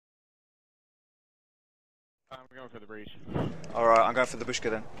I'm going for the breach. Alright, I'm going for the bushka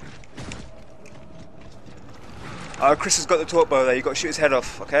then. Chris has got the torque bow there, you got to shoot his head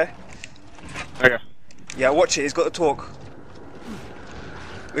off, okay? Okay. Yeah, watch it, he's got the torque.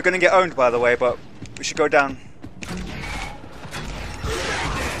 We're gonna get owned by the way, but we should go down.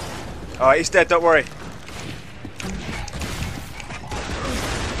 Alright, he's dead, don't worry.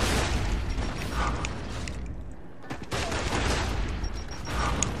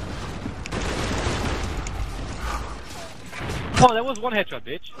 Oh, that was one headshot,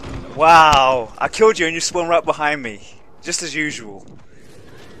 bitch. Wow, I killed you and you spawned right behind me. Just as usual.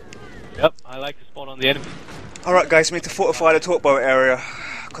 Yep, I like to spawn on the enemy. Alright guys, we need to fortify the torque bow area.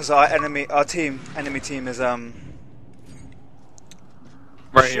 Because our enemy team is Right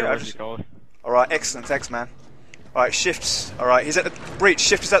shit, here, what's he called? Alright, excellent, thanks man. Alright, shifts. Alright, he's at the breach.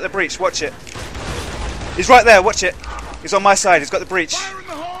 Shift is at the breach, watch it. He's right there, watch it. He's on my side, he's got the breach.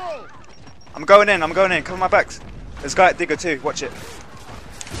 I'm going in, come on my back. There's a guy at Digger too, watch it.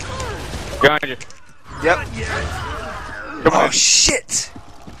 Behind you. Yep. Come on. Oh shit!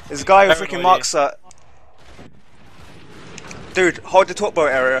 There's a guy with freaking marks that. Dude, hold the torque bow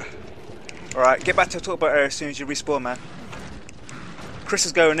area. Alright, get back to the torque bow area as soon as you respawn, man. Chris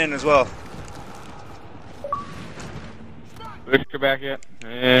is going in as well. Let's go back yet.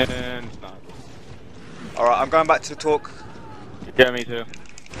 And it's not. Alright, I'm going back to the torque. Yeah, me too.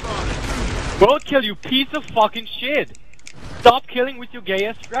 Won't kill, you piece of fucking shit! Stop killing with your gay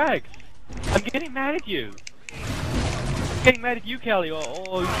ass frags! I'm getting mad at you! I'm getting mad at you, Kelly, or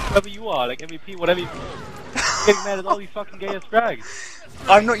whoever you are, like MVP, whatever you call. I'm getting mad at all these fucking gay ass frags.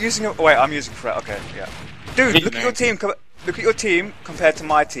 I'm not using it. Wait, I'm using Fred. Okay, yeah. Dude, look at your team. Look at your team compared to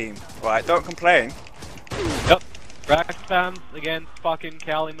my team. Right, don't complain. Yep. Frag spams against fucking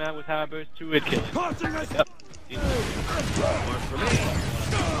Cali man with hammers, CHUWIEJ killing. Yep.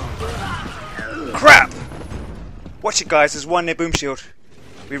 Crap! Watch it, guys. There's one near Boom Shield.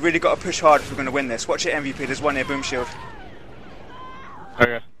 We really got to push hard if we're going to win this. Watch it, MVP. There's one near Boom Shield.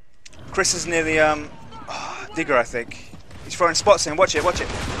 Okay. Chris is near the Digger, I think. He's throwing spots in. Watch it. Watch it.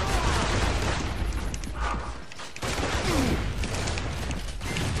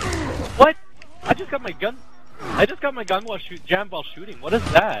 What? I just got my gun. I just got my gun while jammed while shooting. What is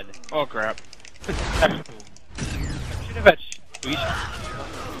that? Oh crap. Should have had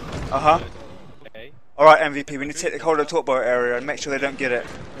Okay. Alright, MVP. We need to take the hold of the torque bow area and make sure they don't get it.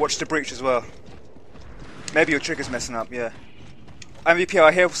 Watch the breach as well. Maybe your trigger's messing up, yeah. MVP,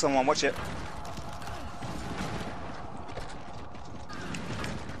 I hear someone. Watch it.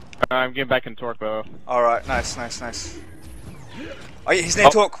 I'm getting back in torque though. Alright, nice. Oh yeah, he's near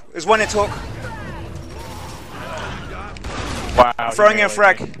torque. There's one near torque. Wow. I'm throwing in a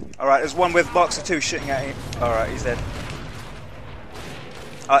frag. Alright, there's one with boxer 2 shooting at him. Alright, he's dead.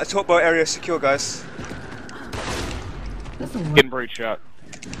 The torque bow area is secure, guys. Getting breach shot.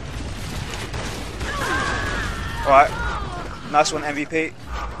 Alright. Nice one, MVP.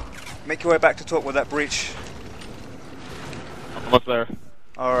 Make your way back to torque with that breach. I'm almost there.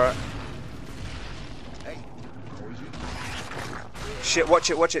 Alright. Shit, watch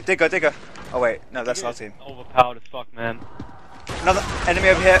it. Digger. Oh wait, no, that's our team. Overpowered as fuck, man. Another enemy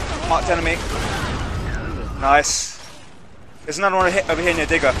over here. Marked enemy. Nice. There's another one over here near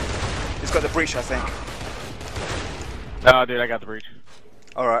Digger. He's got the breach, I think. No, dude, I got the breach.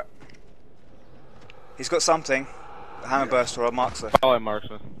 Alright. He's got something. A hammer burst or a marksman. Oh, I'm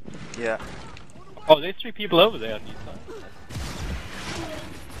marksman. Yeah. Oh, there's 3 people over there on each side.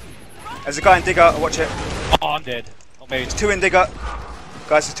 There's a guy in Digger, watch it. Oh, I'm dead. Oh, maybe. There's 2 in Digger.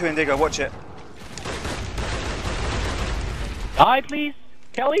 Guys, there's 2 in Digger, watch it. Die, please?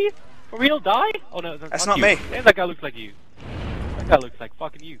 Kelly? For real, die? Oh, no, that's not you. me. Man, that guy looks like you. That guy looks like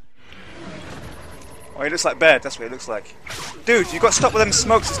fucking you. Oh, he looks like Baird, that's what he looks like. Dude, you got to stop with them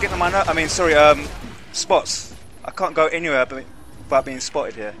smokes, it's getting on my nerves. I mean, sorry, spots. I can't go anywhere without being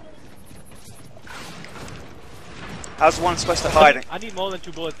spotted here. How's one supposed to hide? I need more than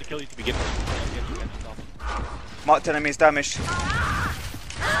 2 bullets to kill you to begin with. Marked enemies damaged.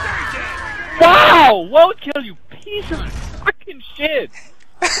 Wow! Won't kill you, piece of fucking shit!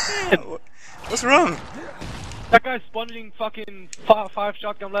 What's wrong? That guy's spawning fucking 5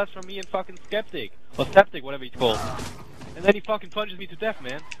 shotgun blasts from me and fucking Skeptic. Or Skeptic, whatever he's called. And then he fucking punches me to death,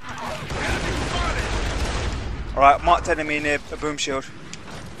 man. Alright, marked enemy near a boom shield.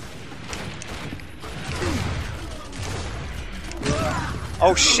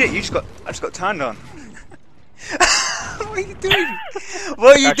 Oh shit, I just got turned on. What are you doing?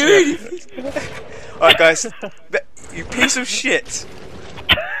 What are you doing? Alright guys, you piece of shit.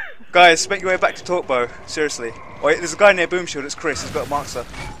 Guys, make your way back to torque bow, seriously. Wait, there's a guy near boom shield, it's Chris, he's got a marker.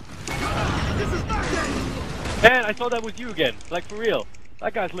 Man, I thought that was you again. Like, for real.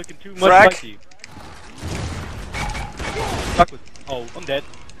 That guy's looking too much Frag. like you. Fuck with... Oh, I'm dead.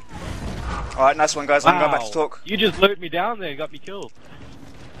 Alright, nice one, guys. I'm going back to talk. You just lured me down there and got me killed.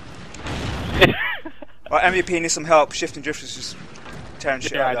 Alright, MVP needs some help. SHiIfT N DRiiFT is just tearing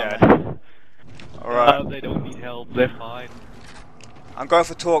shit out I down there. Alright. They don't need help. They're fine. I'm going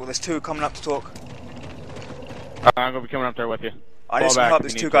for talk. There's two coming up to talk. I'm gonna be coming up there with you. I need some help.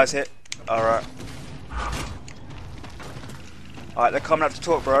 There's two guys hit. Alright. Alright, they're coming up to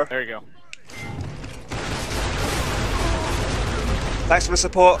talk, bro. There you go. Thanks for the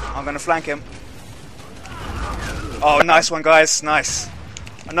support. I'm gonna flank him. Oh, nice one, guys. Nice.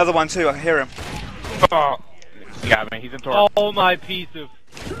 Another one too. I can hear him. Oh, yeah, man, he's in torque. Oh, my piece of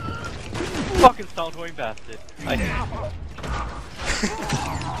fucking Southwing bastard. I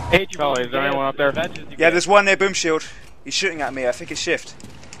hate you. Fella, is there anyone up there? Yeah, there's one near Boom Shield. He's shooting at me. I think it's SHiIfT.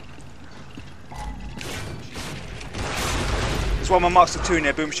 There's one on marks of two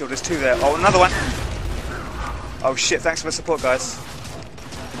near Boom Shield. There's two there. Oh, another one. Oh shit! Thanks for the support, guys.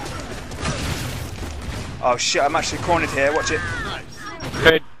 Oh shit! I'm actually cornered here. Watch it.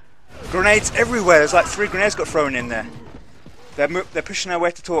 Good. Grenades everywhere. There's like 3 grenades got thrown in there. They're pushing their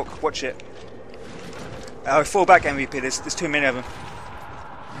way to talk. Watch it. Oh, fall back, MVP. There's too many of them.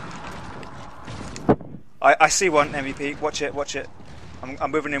 I see one, MVP. Watch it. Watch it.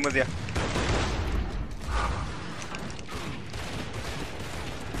 I'm moving in with you.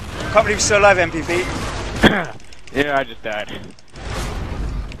 Can't believe you're still alive, MVP. Yeah, I just died.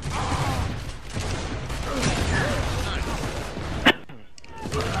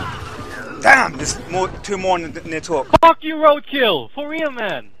 Damn, there's two more near talk. Fuck you, roadkill! For real,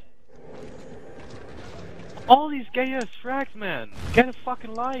 man! All these gay-ass frags, man! Get a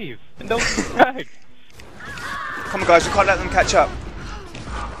fucking life! And don't be frags! Come on, guys, we can't let them catch up.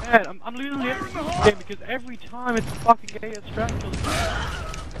 Man, I'm losing every game because every time it's a fucking gay-ass frag kills me.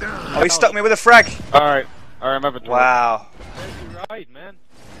 Oh, he stuck me with a frag! Alright, I'm up at torque. Wow. You're right, man.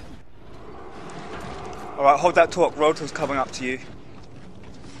 Alright, hold that talk. Roadkill's coming up to you.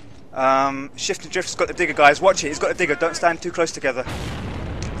 SHiIfT N DRiiFT's got the digger, guys. Watch it. He's got the digger. Don't stand too close together.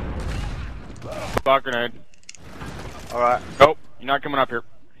 Fuck grenade. Alright. Nope, you're not coming up here.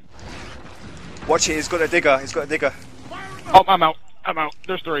 Watch it. He's got a digger. He's got a digger. Oh, I'm out. I'm out.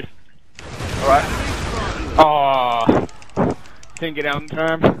 There's 3. Alright. Aww. Didn't get out in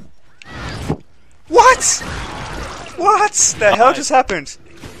time. What? What the hell just happened?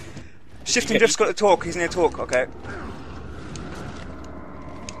 SHiIfT N DRiiFT's got the talk. He's near talk. Okay.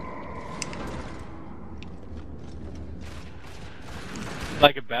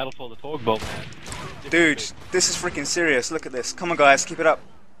 Like a battle for the talk boat, man. Dude, this is freaking serious. Look at this. Come on, guys. Keep it up.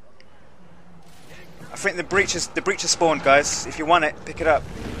 I think the breach has spawned, guys. If you want it, pick it up.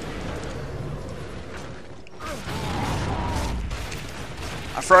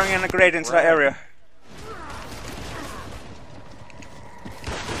 I'm throwing in a grenade into that area.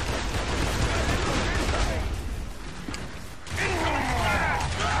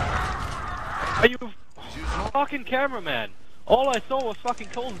 Are you fucking cameraman? All I saw was fucking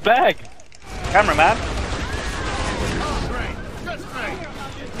Cole's bag. Cameraman.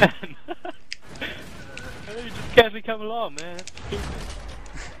 Man. You just casually come along, man.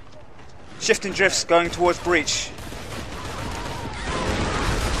 SHiIfT N DRiiFT's going towards breach.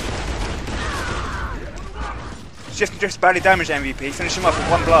 SHiIfT N DRiiFT's badly damaged, MVP. Finish him off with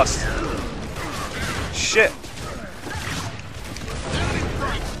one blast. Shit.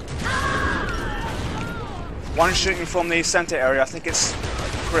 One shooting from the center area. I think it's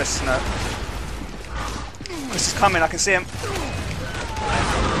Chris. No. Chris is coming. I can see him.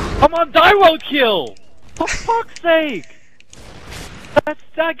 Come on, die roadkill! For fuck's sake!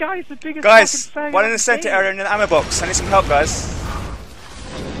 That guy is the biggest Guys, fucking fag one in the center area in the ammo box. I need some help, guys.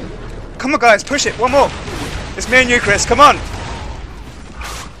 Come on, guys. Push it. One more. It's me and you, Chris. Come on.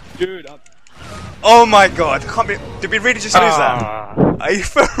 Dude, Oh my god. Can't be. Did we really just lose that? Are you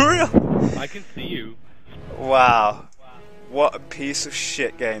for real? I can see you. Wow. What a piece of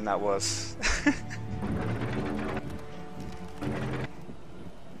shit game that was.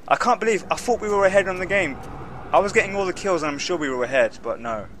 I can't believe, I thought we were ahead on the game. I was getting all the kills and I'm sure we were ahead, but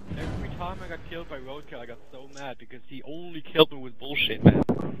no. Every time I got killed by roadkill, I got so mad because he only killed me with bullshit, man.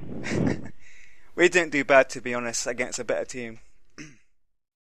 We didn't do bad, to be honest, against a better team.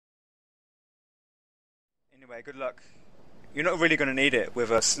 Anyway, good luck. You're not really going to need it with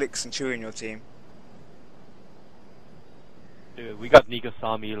SliicKz and CHUWIEJ in your team. Dude, we got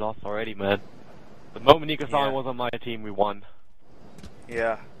Niko-Sama, you lost already, man. The moment Niko-Sama was on my team, we won.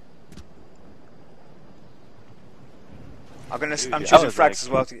 Yeah. I'm choosing was frags as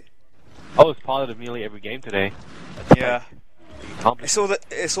well. I was positive nearly every game today. Yeah.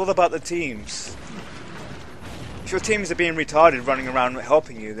 It's all about the teams. If your teams are being retarded running around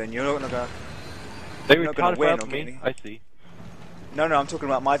helping you, then you're not gonna They not gonna retarded win for or get me. any. I see. No, I'm talking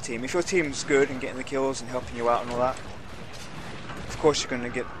about my team. If your team's good and getting the kills and helping you out and all that, of course you're gonna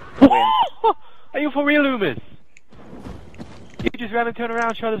get the win. Are you for real, Loomis? He just ran and turned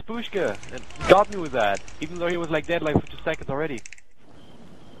around, shot his Bushka, and got me with that, even though he was like dead like for 2 seconds already.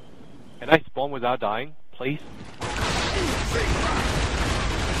 Can I spawn without dying, please?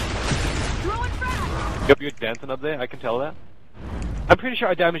 Yep, you're dancing up there, I can tell that. I'm pretty sure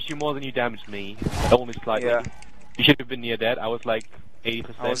I damaged you more than you damaged me, only slightly. Yeah. You should have been near dead, I was like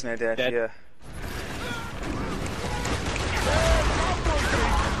 80%. I was near dead, yeah.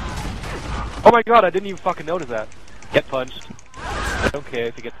 Oh my god, I didn't even fucking notice that. Get punched. I don't care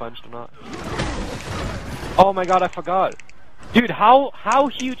if you get punched or not. Oh my god, I forgot. Dude, how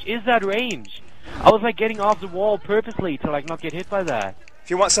huge is that range? I was like getting off the wall purposely to like not get hit by that. If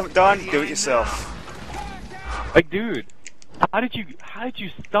you want something done, do it yourself. Like, dude, how did you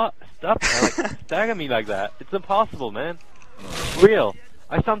stagger me like that? It's impossible, man. Real.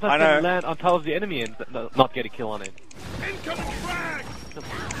 I sometimes can land on top of the enemy and not get a kill on it. Incoming frag!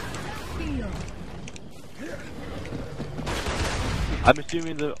 I'm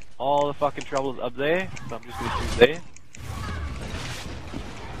assuming that all the fucking trouble is up there, so I'm just gonna shoot there.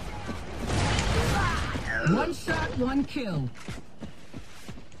 One shot, one kill.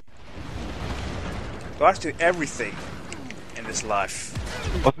 Do I have to do everything in this life?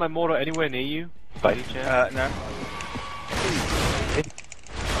 Was my mortar anywhere near you, by any chance? No.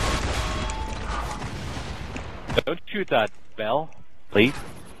 Don't shoot that bell, please.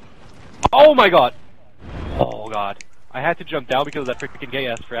 Oh my god! Oh god. I had to jump down because of that freaking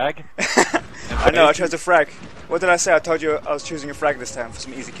gay-ass frag. I know, I chose a frag. What did I say? I told you I was choosing a frag this time for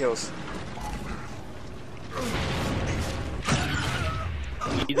some easy kills.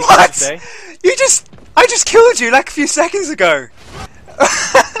 Easy What? I just killed you like a few seconds ago!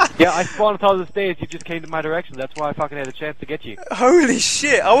 Yeah, I spawned on top of the stairs, you just came to my direction, that's why I fucking had a chance to get you. Holy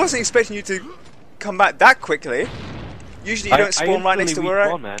shit, I wasn't expecting you to come back that quickly. Usually you don't spawn right next to where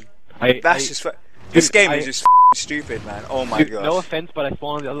I... Man. That's just... This game is just stupid, man. Oh my god. No offense, but I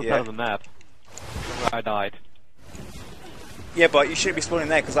spawned on the other side of the map. Where I died. Yeah, but you shouldn't be spawning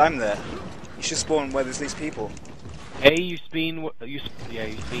there because I'm there. You should spawn where there's least people. A, you spawn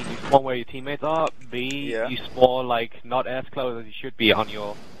where your teammates are. B, you spawn like not as close as you should be on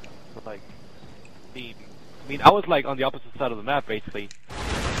your like team. I mean, I was like on the opposite side of the map basically.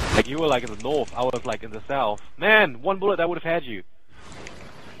 Like you were like in the north, I was like in the south. Man, one bullet I would have had you.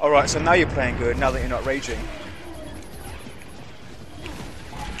 Alright, so now you're playing good, now that you're not raging.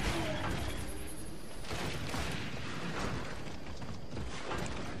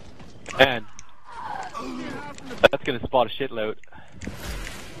 Man, that's gonna spot a shitload.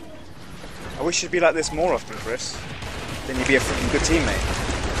 I wish you'd be like this more often, Chris. Then you'd be a freaking good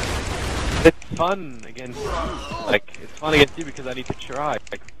teammate. It's fun against, it's fun against you because I need to try.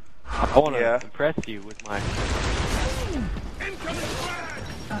 Like, I want to impress you with my...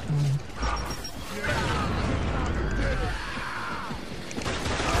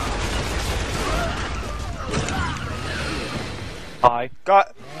 Hi.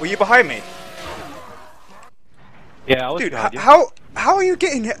 Were you behind me? Yeah, I was Dude, behind you. how are you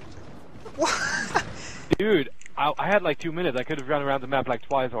getting hit? Dude, I had like 2 minutes. I could have run around the map like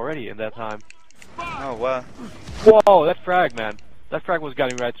twice already in that time. Oh, wow. Whoa, that frag, man. That frag was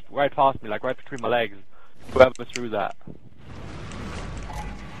getting right past me, like right between my legs. Whoever threw that.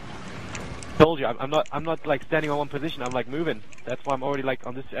 Told you, I'm not like standing on one position. I'm like moving. That's why I'm already like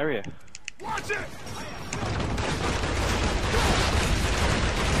on this area. Watch it!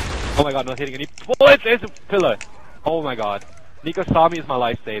 Oh my god, not hitting any bullets! There's a pillar! Oh my god. Niko-Sama is my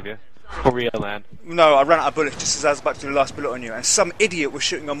life savior. For real, man. No, I ran out of bullets just as I was about to do the last bullet on you, and some idiot was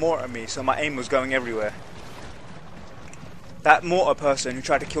shooting a mortar at me, so my aim was going everywhere. That mortar person who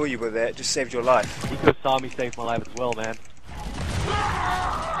tried to kill you with it just saved your life. Niko-Sama saved my life as well, man.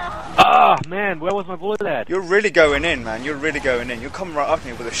 Ah, man, where was my bullet at? You're really going in, man. You're really going in. You're coming right up to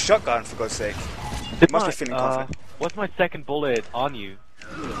me with a shotgun, for God's sake. You must be feeling confident. What's my second bullet on you?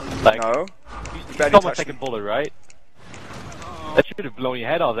 Like, no. You got my second bullet, right? That should have blown your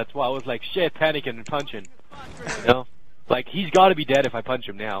head off. That's why I was like, shit, panicking and punching. You know? Like, he's gotta be dead if I punch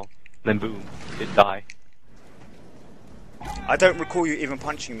him now. Then boom, he'd die. I don't recall you even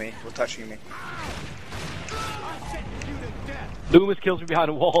punching me or touching me. Loomis kills me behind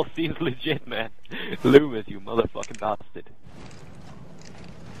a wall. Seems legit, man. Loomis, you motherfucking bastard.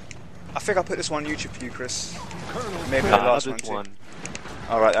 I think I'll put this one on YouTube for you, Chris. Maybe the last one too.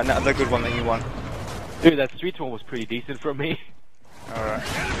 Alright, another good one that you won. Dude, that street one was pretty decent from me. Alright.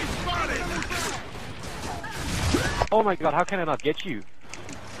 Oh my god, how can I not get you?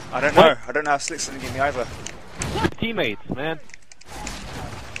 I don't know. I don't know how SliicKz gonna get me either. Teammates, man.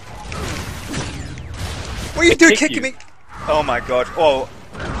 What are you doing kick kicking you. me? Oh my god. Oh,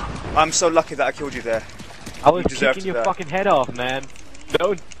 I'm so lucky that I killed you there. I was deserve kicking to your die. fucking head off, man.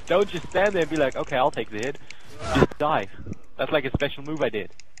 Don't just stand there and be like, okay, I'll take the hit. Just dive. That's like a special move I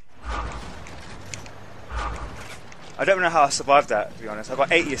did. I don't know how I survived that, to be honest. I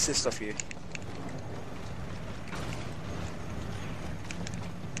got 80 assists off you.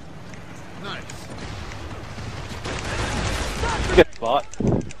 Nice. Good spot.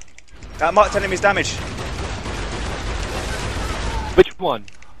 That marked enemy's damage. Which one?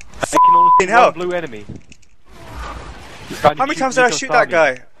 I can only see hell. one blue enemy. How many times did I shoot that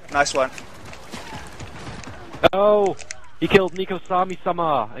guy? Nice one. Oh, he killed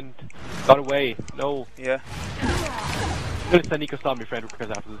Niko-Sama and got away. No, Yeah. I'm gonna send Niko-Sama friend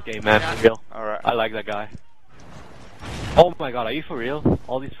request after this game, man. For real. Alright. I like that guy. Oh my god, are you for real?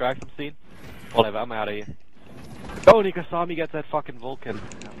 All these frags I'm seeing? Whatever, I'm out of here. Go, Niko-Sama, get that fucking Vulcan.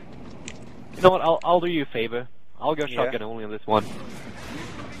 You know what? I'll do you a favor. I'll go shotgun only on this one.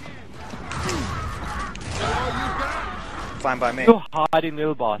 Fine by me. You hiding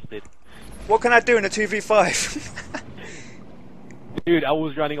little bastard. What can I do in a 2v5? Dude, I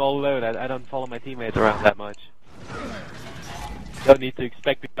was running all alone. I don't follow my teammates around that much. Don't need to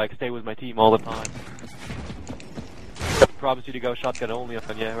expect me to like stay with my team all the time. I promise you to go shotgun only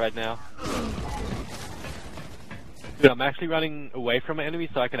on you right now. Dude, I'm actually running away from my enemies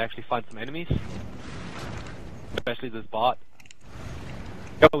so I can actually find some enemies. Especially this bot.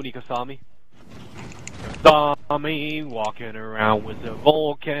 Go, Niko-Sama. Sami walking around with a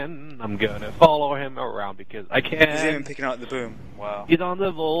Vulcan. I'm gonna follow him around because I can. He's even picking out the boom. Wow. He's on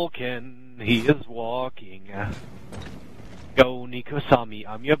the Vulcan. He is walking. Go, Niko-Sama.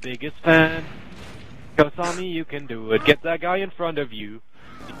 I'm your biggest fan. Niko-Sama, you can do it. Get that guy in front of you.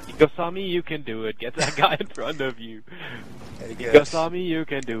 Niko-Sama, you can do it. Get that guy in front of you. Niko-Sama, you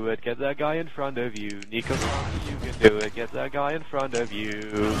can do it. Get that guy in front of you. Niko-Sama, you can do it. Get that guy in front of you.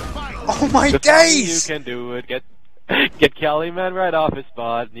 Oh my Niko-Sama, days! you can do it. Get Kelly man right off his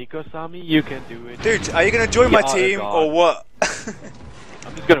spot. Niko-Sama, you can do it. Dude, are you gonna join my team or what?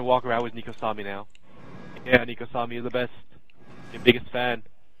 I'm just gonna walk around with Niko-Sama now. Yeah, Niko-Sama, you're the best. Your biggest fan.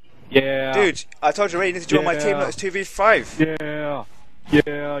 Yeah. Dude, I told you already, you need to join my team. That's 2v5. Yeah.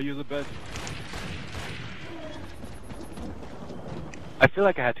 Yeah, you're the best. I feel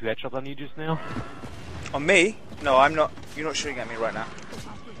like I had 2 headshots on you just now. On me? No, I'm not. You're not shooting at me right now.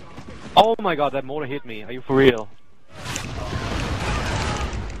 Oh my god, that mortar hit me. Are you for real?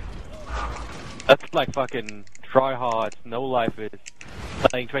 That's like fucking try hard, no life is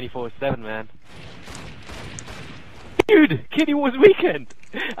playing 24/7, man. Dude, Kitty was weakened.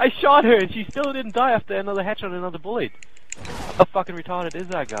 I shot her and she still didn't die after another headshot and another bullet. How fucking retarded is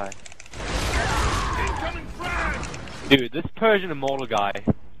that guy? Incoming frag! Dude, this Persian Emortal guy.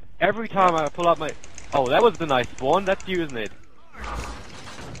 Every time I pull out my... Oh, that was the nice spawn. That's you, isn't it?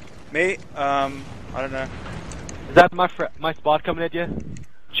 Me? I don't know. Is that my spot coming at you?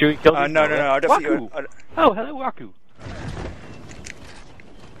 Shooting, killing? No, I don't Waku! think Oh, hello, Waku.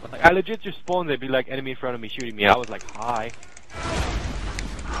 Like, I legit just spawned there'd be like enemy in front of me shooting me. I was like, hi.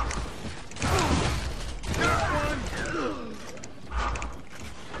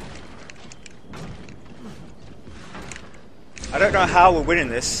 I don't know how we're winning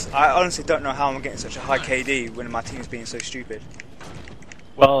this. I honestly don't know how I'm getting such a high KD when my team's being so stupid.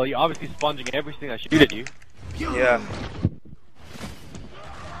 Well, you're obviously sponging everything I shoot at you. Yeah.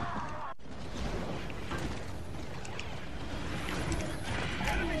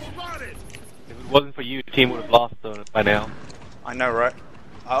 Spotted! If it wasn't for you, the team would have lost by now. I know, right?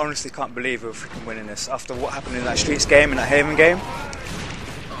 I honestly can't believe we're freaking winning this. After what happened in that SliicKz game and that Haven game.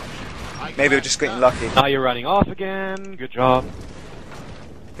 Maybe we're just getting lucky. Now you're running off again. Good job.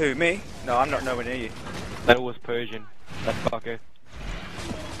 Who, me? No, I'm not nowhere near you. That was Persian. That fucker.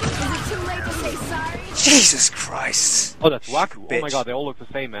 Is it too late to say sorry? Jesus Christ. Oh, that's Waku. Oh my Bitch. god, they all look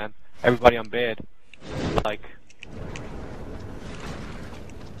the same, man. Everybody on bed. Like...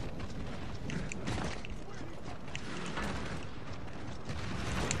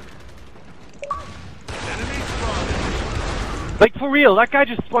 Like, for real, that guy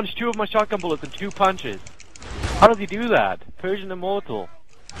just sponged 2 of my shotgun bullets in 2 punches. How does he do that? Persian Emortal.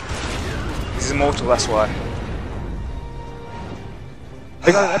 He's immortal, that's why.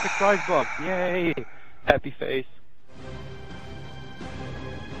 I got an epic prize box. Yay! Happy face.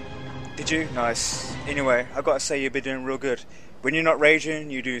 Did you? Nice. Anyway, I've got to say you've been doing real good. When you're not raging,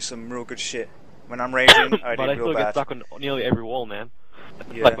 you do some real good shit. When I'm raging, I do but I real still bad. get stuck on nearly every wall, man.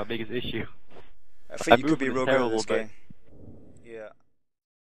 That's Yeah. like my biggest issue. I think you could be real movement is good at terrible, this but- game. Yeah.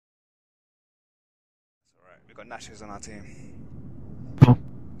 It's alright, we've got Nashers on our team.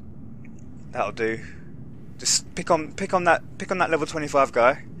 That'll do. Just pick on that level 25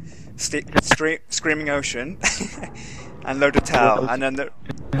 guy. Screaming Ocean. And load a towel. And then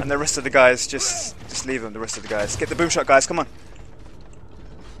the rest of the guys just leave them, the rest of the guys. Get the boom shot, guys, come on.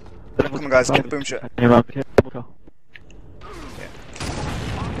 Come on guys, get the boom shot.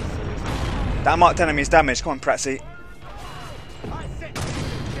 That marked enemy is damaged. Come on, Prattzy.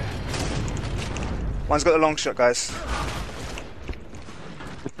 One's got the long shot, guys.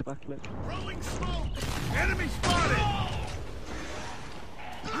 Throwing smoke. Enemy spotted.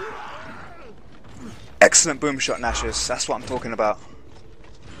 Excellent boom shot, Nashers. That's what I'm talking about.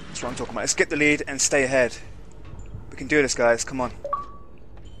 That's what I'm talking about. Let's get the lead and stay ahead. We can do this, guys. Come on.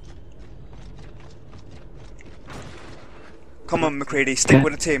 Come on, McCready. Stick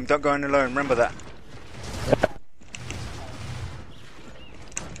with the team. Don't go in alone. Remember that.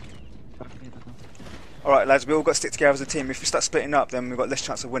 Alright, lads. We all got to stick together as a team. If we start splitting up, then we've got less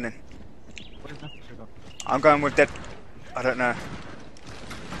chance of winning. I'm going with Dead... I don't know.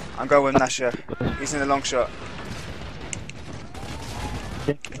 I'm going with Nasher. He's in the long shot.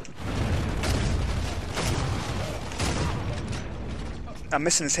 I'm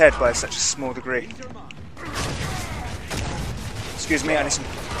missing his head by such a small degree. Excuse me, I need some...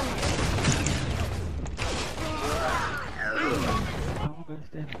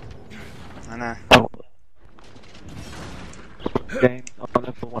 I know.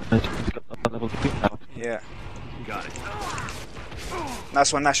 Yeah. Got it.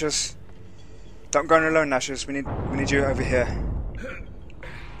 Nice one, Nashers. Don't go in alone, Nashers. We need you over here.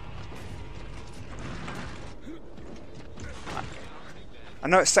 I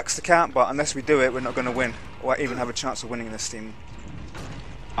know it sucks to count, but unless we do it, we're not going to win, or even have a chance of winning this team.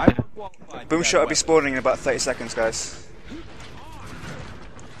 Boom shot will be spawning in about 30 seconds, guys.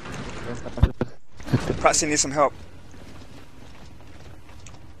 Prattzy needs some help.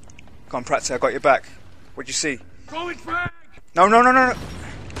 Come on, Prattzy, I got your back. What'd you see? Throwing frag. No, no, no, no, no.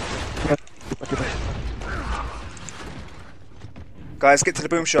 Guys, get to the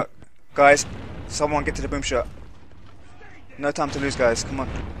boom shot. Guys, someone get to the boom shot. No time to lose, guys. Come on.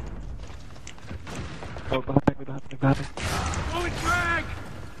 Throwing frag.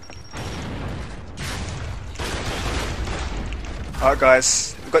 Alright,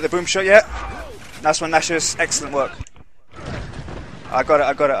 guys. We got the boom shot yet? Nice one, Nashers. Excellent work. I got it,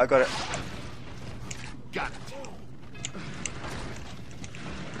 I got it, I got it. Got it.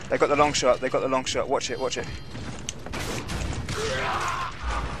 They got the long shot, they got the long shot. Watch it, watch it.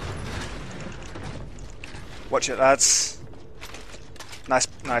 Watch it, lads. Nice,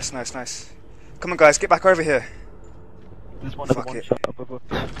 nice, nice, nice. Come on, guys, get back over here. Fuck it.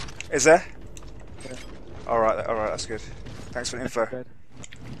 Is there? Alright, alright, that's good. Thanks for the info.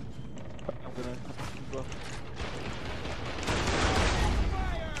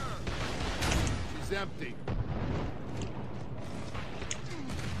 She's empty.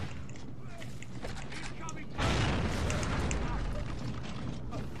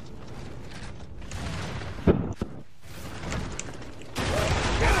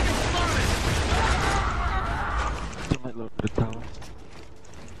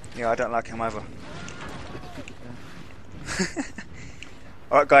 Yeah, I don't like him either.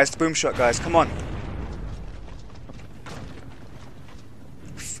 Alright, guys, the boom shot, guys, come on.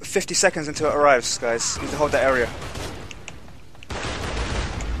 50 seconds until it arrives, guys. You need to hold that area.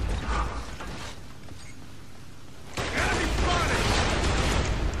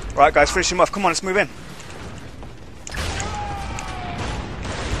 Right, guys, finish him off. Come on, let's move in.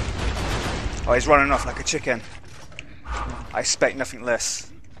 Oh, he's running off like a chicken. I expect nothing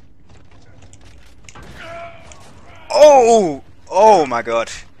less. Oh! Oh my god.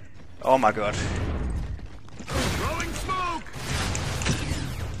 Oh my god. Throwing smoke.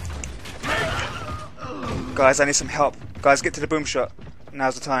 Guys, I need some help. Guys, get to the boom shot.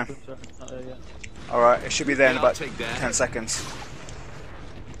 Now's the time. Alright, it should be there in about 10 seconds.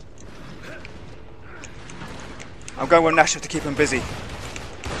 I'm going with Nasher to keep him busy.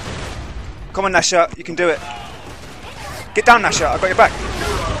 Come on, Nasher, you can do it. Get down, Nasher, I got your back.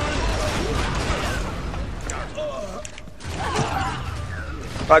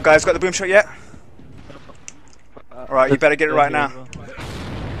 Right, guys, got the boom shot yet? Alright, you better get it right now.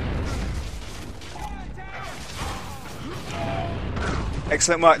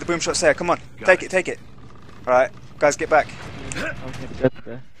 Excellent work, the boom shot's there, come on. Take it, take it. Alright, guys, get back.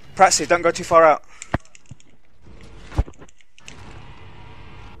 Prattzy, don't go too far out.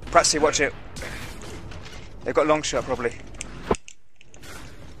 Prattzy, watch it. They've got long shot probably.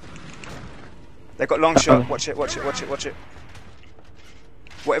 They've got long shot. Watch it, watch it, watch it, watch it.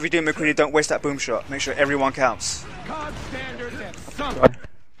 Whatever you do, McCready, don't waste that boom shot. Make sure everyone counts. COD standards have sunk.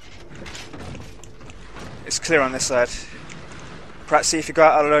 It's clear on this side. Prattzy, if you go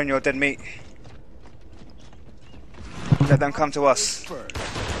out alone, you're dead meat. Let them come to us.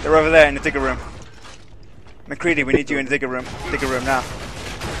 They're over there in the digger room. McCready, we need you in the digger room. Digger room now.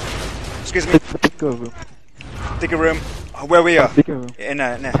 Excuse me. Digger room. Oh, where we are. In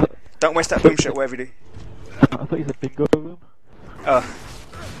there, in there. Don't waste that boom shot, whatever you do. I thought you said bingo room. Oh.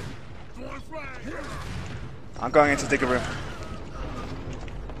 I'm going into digger room.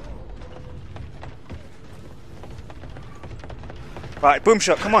 Right, boom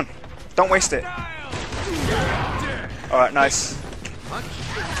shot, come on. Don't waste it. Alright, nice.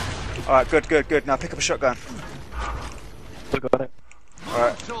 Alright, good, good, good. Now pick up a shotgun. Got it.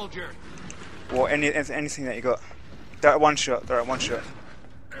 Alright. Soldier. Or anything that you got. They're at one shot, they're at one shot.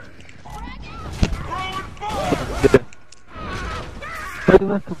 Where did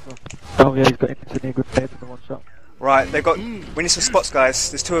that come from? Oh yeah, he's got instantly good players in the one shot. Right, they've got. We need some spots, guys.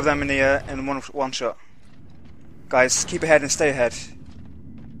 There's two of them in the one shot. Guys, keep ahead and stay ahead.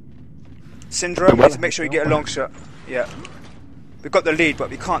 Syndrome, we need to make sure you get a long shot. Yeah. We've got the lead, but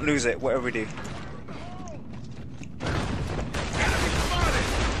we can't lose it, whatever we do.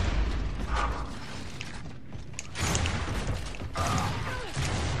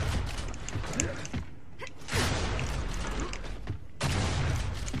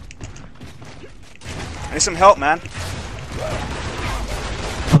 I need some help, man.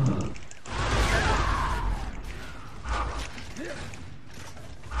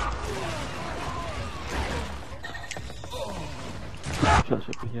 Shot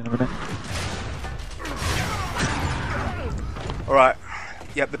should be here in a minute. Alright.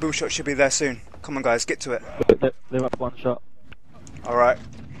 Yep, the boom shot should be there soon. Come on, guys, get to it. They're up one shot. Alright.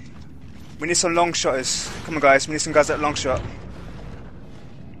 We need some long shotters. Come on, guys, we need some guys that long shot.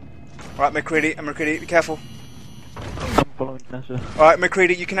 Alright, McCready, be careful. I'm following Nasher. Alright,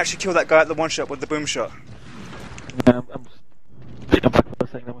 McCready, you can actually kill that guy at the one shot with the boom shot. Yeah, I'm back for a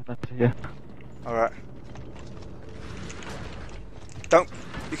second with Nasher, yeah. Alright. Don't.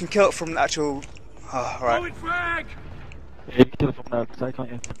 You can kill it from the actual. Oh, alright. Frag. Yeah, you can kill it from the outside,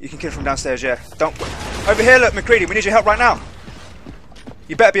 can't you? You can kill it from downstairs, yeah. Don't. Over here, look, McCready, we need your help right now.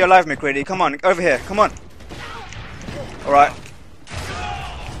 You better be alive, McCready. Come on, over here, come on. Alright.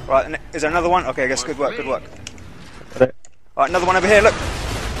 Right, is there another one? Okay, I guess good work, good work. Alright, another one over here, look.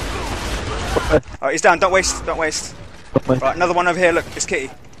 Alright, he's down, don't waste, don't waste. Right, another one over here, look, it's Kitty.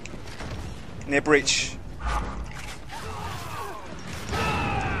 Near breach.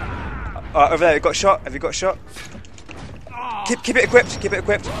 Alright, over there, you got a shot? Have you got a shot? Keep it equipped, keep it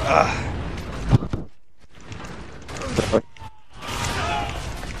equipped.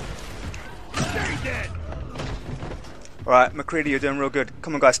 Alright, McCready, you're doing real good.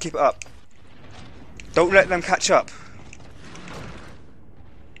 Come on, guys, keep it up. Don't let them catch up.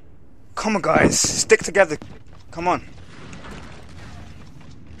 Come on, guys, stick together. Come on.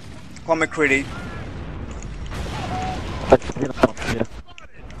 Come on, McCready.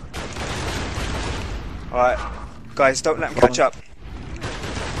 Alright, guys, don't let them catch up.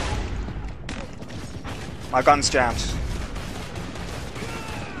 My gun's jammed.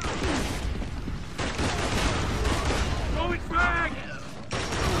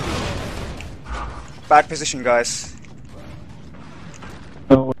 Bad position, guys.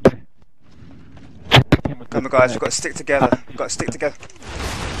 No way. Come on, guys, we've got to stick together. We've got to stick together.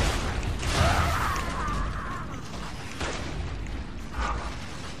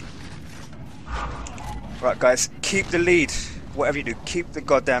 Right, guys, keep the lead. Whatever you do, keep the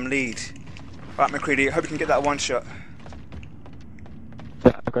goddamn lead. Right, McCready, I hope you can get that one shot.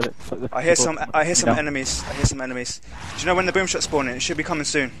 Yeah, I got it. I hear some enemies. I hear some enemies. Do you know when the boom shot's spawning? It should be coming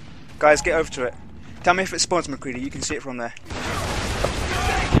soon. Guys, get over to it. Tell me if it spawns, McCready. You can see it from there.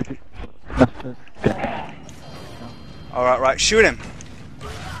 Alright, right. Shoot him.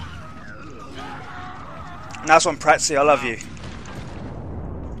 Nice one, Prattzy. I love you.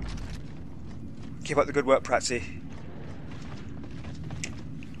 Keep up the good work, Prattzy.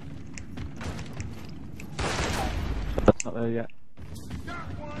 That's not there yet.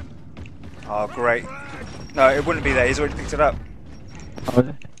 Oh, great. No, it wouldn't be there. He's already picked it up. Oh, is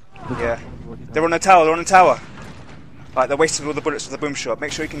it? Yeah. They're on the tower, they're on the tower. Right, they're wasting all the bullets for the boom shot.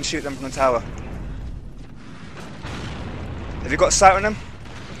 Make sure you can shoot them from the tower. Have you got a sight on them?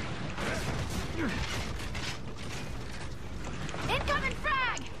 Incoming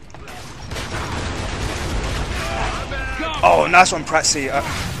frag! Oh, nice one, Prattzy.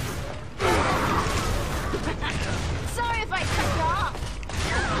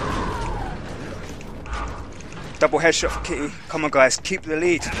 Double headshot for Kitty. Come on, guys, keep the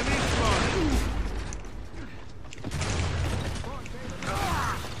lead.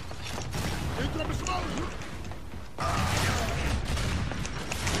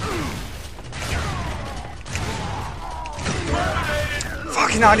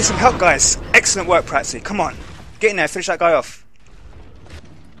 Fucking hell, I need some help, guys. Excellent work, Prattzy. Come on. Get in there, finish that guy off.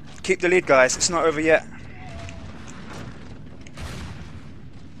 Keep the lead, guys. It's not over yet.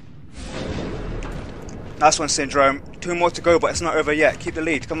 Nice one, Syndrome. 2 more to go, but it's not over yet. Keep the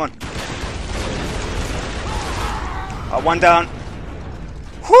lead. Come on. 1 down.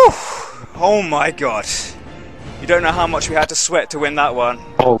 Whew! Oh my god. You don't know how much we had to sweat to win that one.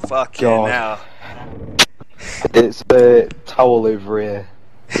 Oh, fucking God. hell. It's a towel over here.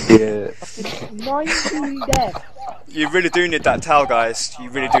 Yeah. 19 deaths. You really do need that towel, guys. You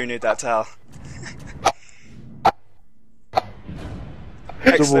really do need that towel.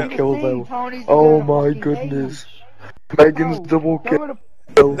 Double Excellent. kill though. Oh my goodness. Megan's double kill.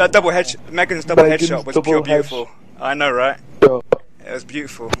 That double head, Megan's double Megan's headshot was double pure head- beautiful. I know, right? Yeah. It was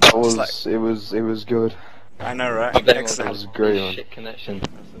beautiful. That It's was, like, it was good. I know, right? That Excellent. was great, man. Shit connection.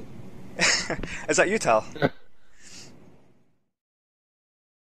 Is that you, Tal?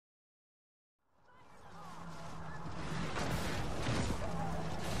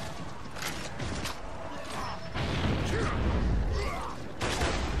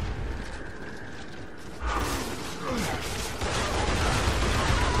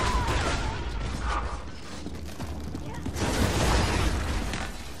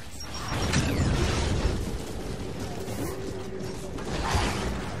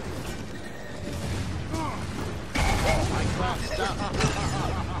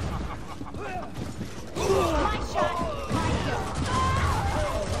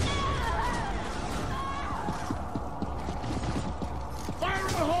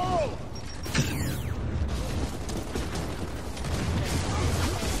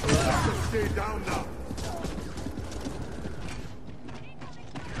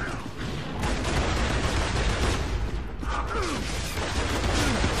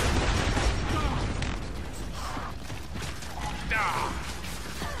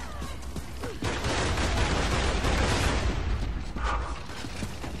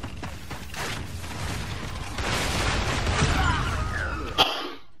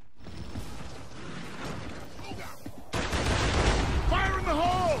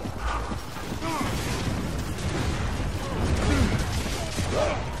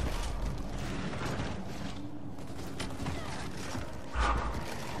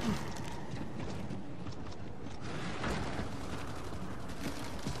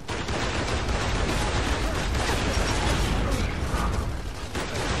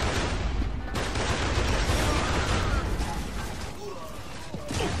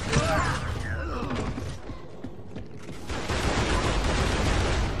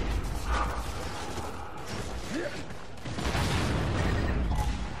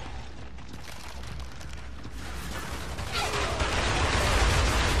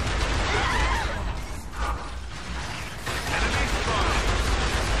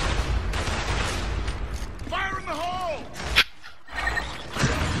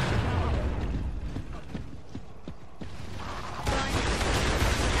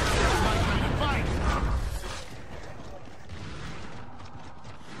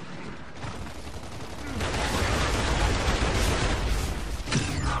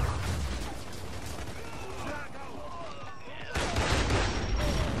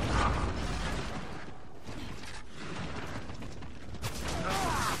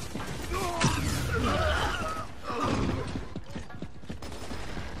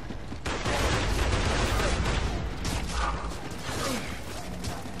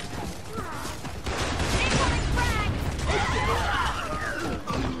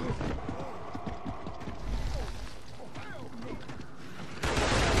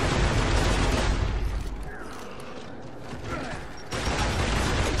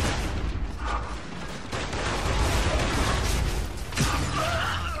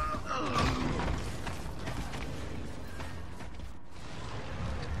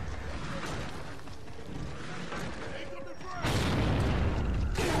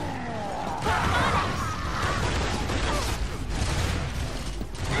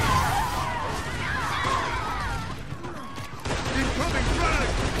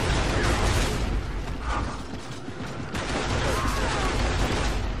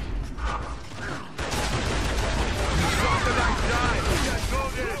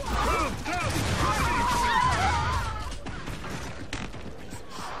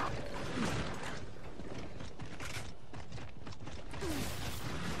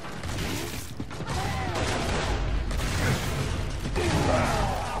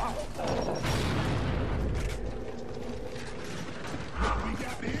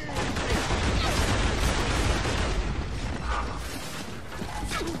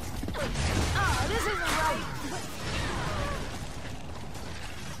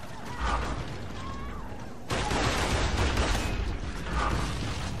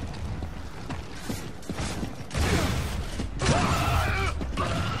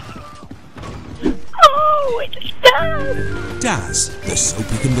 Daz, the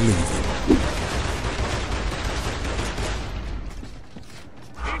soap you can believe in.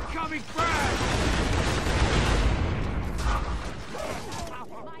 Incoming frag!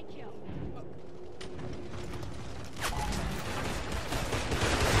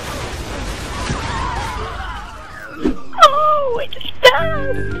 Oh, it's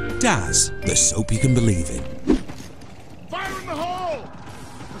Daz! Daz, the soap you can believe in. Fire in the hole!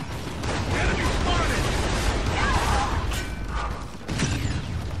 Enemy spotted!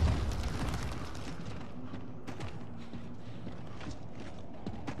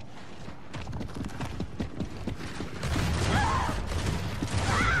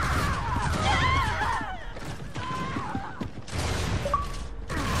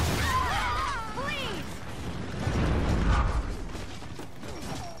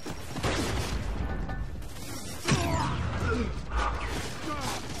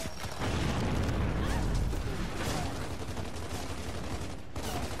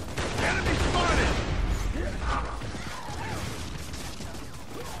 Enemy spotted!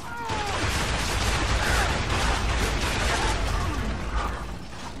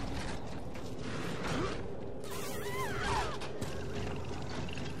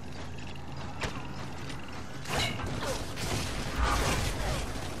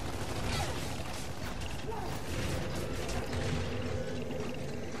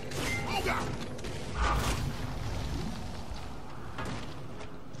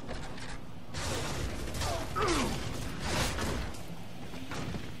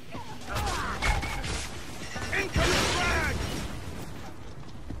 Incoming frag!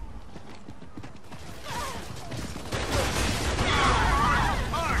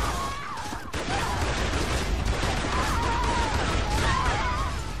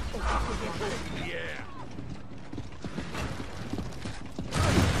 Yeah.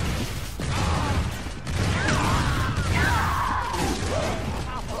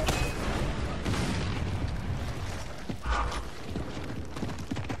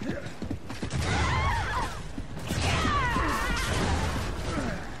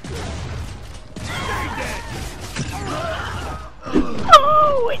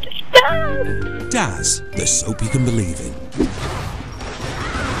 Oh, it's Daz! Daz, the soap you can believe in.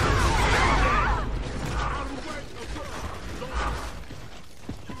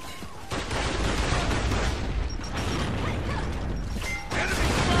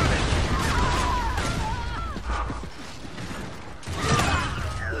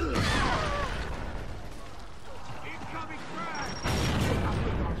 Incoming frag!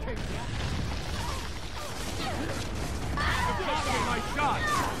 Blocking my shot!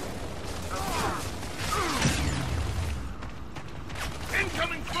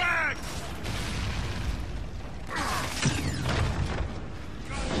 Incoming frag!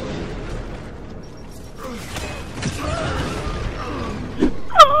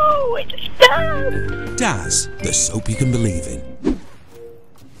 Oh, it's Daz! Daz, the soap you can believe in.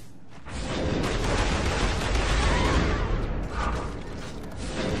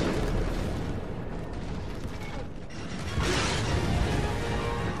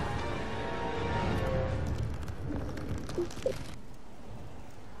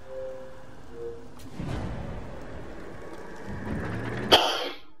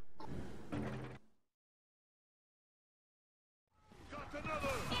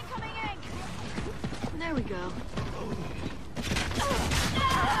 There we go.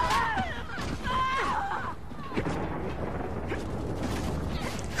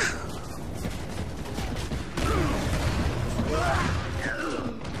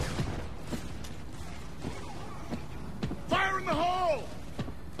 Fire in the hole!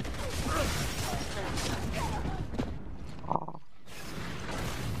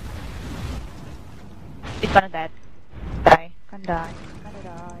 It's gonna die. Gonna die. Gonna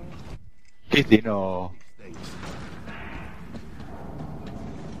die. Kitty, no.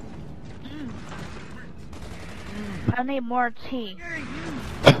 I need more tea.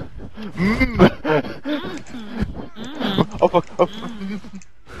 Oh fuck, oh fuck.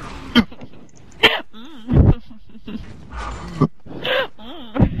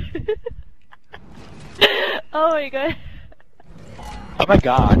 Oh my god. Oh my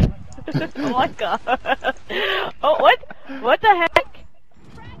god. Oh my god. Oh, what? What the heck?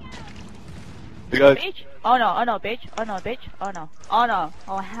 Because Bitch? Oh no, bitch. Oh no, bitch. Oh no. Oh no.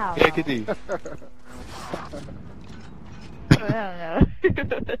 Oh hell no. yeah, Kitty. I don't know.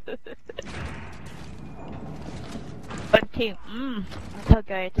 But team, so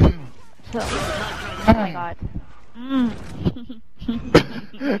good. So, oh my god.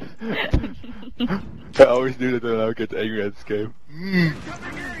 I always do that when I get angry at this game.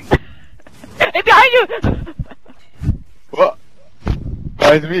 It's behind you!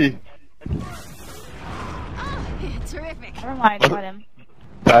 That was me. Terrific. Never mind, got him.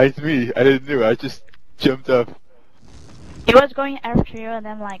 That was me. I didn't know. I just jumped up. He was going after you, and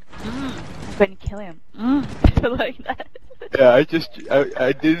I'm like, I'm going to kill him. Like that. Yeah,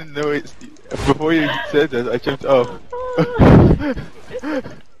 I didn't know it. Before you said that, I jumped up.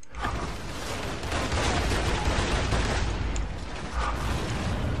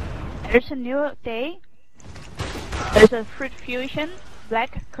 There's a new day. There's a fruit fusion,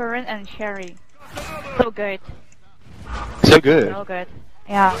 black currant and cherry. So good. So good. So good.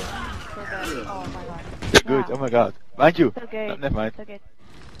 Yeah. So good. Oh my god. So good. Yeah. Oh my god. Mind you. So good. No, never mind. So good.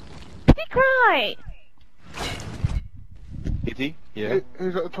 He cried. Kitty? Yeah.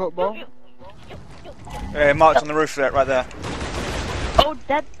 Who's at the top bar? Marked on the roof there, right there. Oh,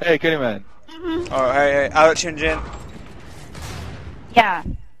 that. Hey, Kenny man. Oh, hey, Alex Jin. Yeah.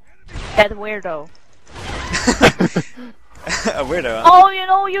 That weirdo. A weirdo, huh? Oh, you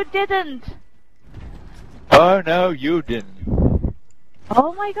know you didn't. Oh no, you didn't.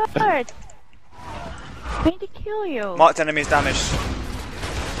 Oh my god. I'm going to kill you. Marked enemies damaged.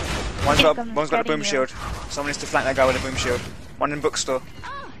 One's got a Getting boom you. shield. Someone needs to flank that guy with a boom shield. One in bookstore.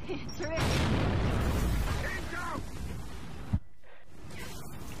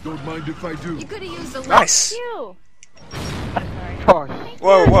 Don't mind if I do. You could have used a Nice! You. I'm sorry. Gosh.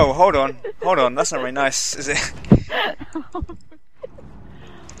 Whoa, whoa, hold on. Hold on, that's not very nice, is it?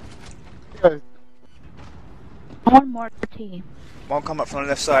 One more tea. One come up from the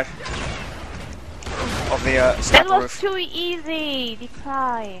left side. Of the That sniper was roof. too easy,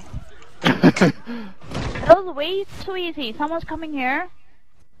 Decry. That was way too easy. Someone's coming here.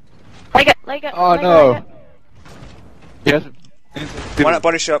 Like a. Oh like no. A, Yes. One at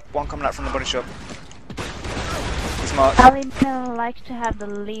body shop, one coming out from the body shop. He's marked. Alina likes to have the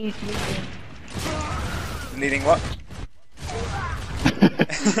leading. Leading what?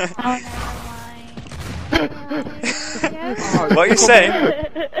 Oh, never mind. Yes. What are you saying?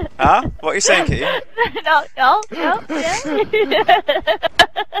 Huh? What are you saying, Kitty? No, yeah.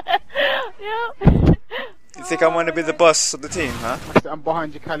 Yeah. You think I want to be the boss of the team, huh? I'm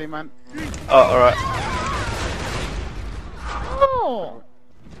behind you, Cali, man. Oh, alright. Oh,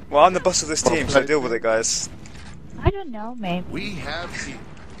 Well, I'm the boss of this team, so deal with it, guys. I don't know, maybe. We have seen.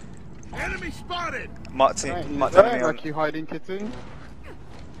 Enemy spotted! Mark team, Right, Mark you enemy on. like you hiding, Kitty?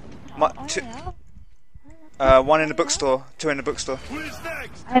 Mark Oh, two, yeah. one in the bookstore, two in the bookstore. Who's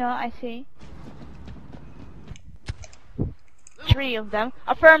next? I know, I see. 3 of them.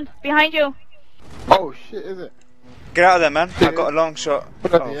 Affirmed, behind you. Oh shit, is it? Get out of there, man. I got a long shot.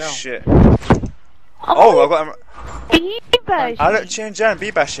 Bloody Oh, hell. shit. Oh, I got him. B-bash. I look change down,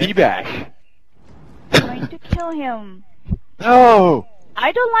 B-bashing. D-bash. I'm going to kill him. No.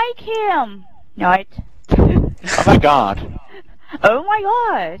 I don't like him. Right. Oh my god. Oh my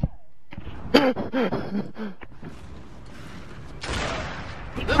god.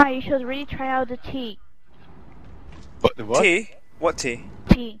 Decry, you should really try out the tea. What the what? Tea? What tea?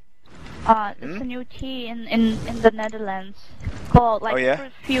 Tea. It's a new tea in the Netherlands called like Oh, yeah?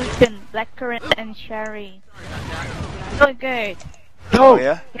 fruit fusion, blackcurrant and cherry. So good. No. Oh,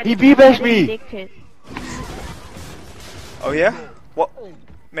 yeah? He B-bashed me. Addicted. Oh, yeah? What?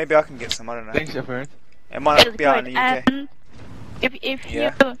 Maybe I can get some, I don't know. Thanks, Everett. It might It's not be out in good. the UK. And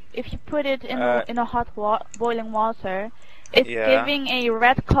if you put it in Uh, in a hot boiling water, it's Yeah. giving a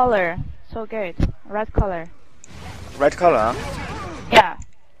red color. So good. Red color. Red colour, huh? Yeah.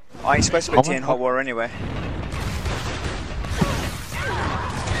 I ain't supposed to put tea in hot water anyway.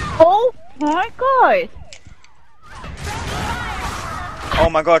 Oh my god. Oh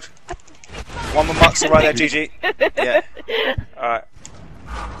my god. One more marks right there, GG. Yeah. Alright.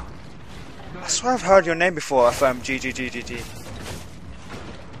 I swear I've heard your name before, GG.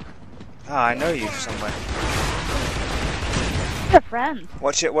 Ah, I know you somewhere. You're a friend.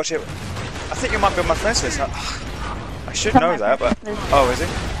 Watch it, watch it. I think you might be on my friends list. I should know that, but... Oh, is it?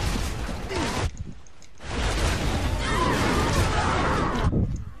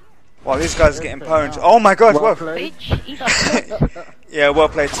 Wow, these guys are getting pwned. Oh my god, Well whoa! played. Bitch, eat up. Yeah, well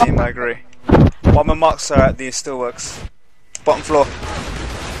played team, I agree. One more marks are at the steelworks. Bottom floor.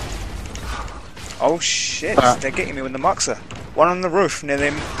 Oh shit, they're getting me with the marks are. One on the roof near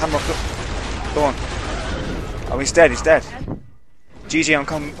the hammer. Go on. Oh, he's dead, he's dead. GG, I'm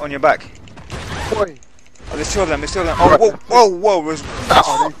coming on your back. Boy. Oh, there's two of them, there's two of them. Oh, whoa, whoa, whoa.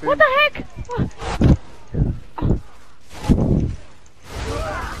 Oh, What the heck?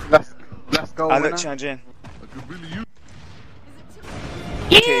 Let's go. I winner. look Chanjin.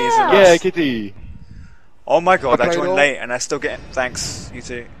 Yeah. Yeah, Kitty. Oh my god, I Okay, joined well. late and I still get thanks, you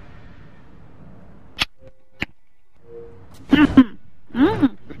too.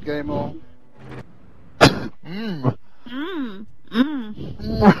 Good game all.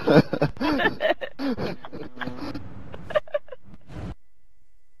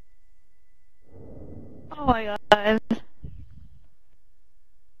 Oh my god.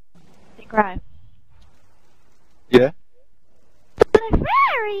 They cry. Yeah?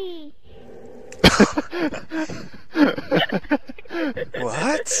 Ferrari!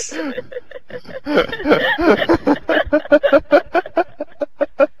 What?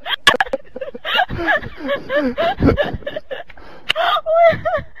 Oh my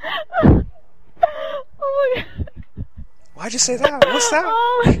god. Why'd you say that? What's that?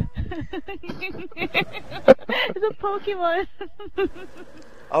 Oh. It's a Pokemon.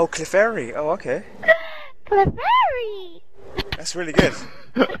 Oh, Clefairy. Oh, okay. Clefairy! That's really good.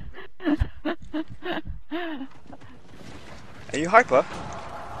 Are you hyper?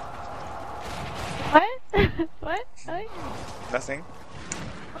 What? What? What? Nothing.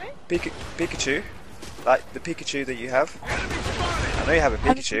 What? Pikachu. Like the Pikachu that you have. I know you have a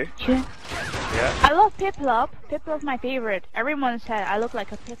Pikachu. Yeah. I love Piplup. Piplup's my favorite. Everyone said I look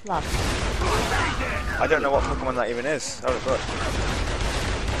like a Piplup. I don't know what Pokemon that even is. Oh god.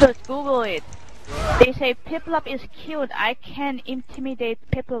 Just Google it. They say Piplup is cute. I can intimidate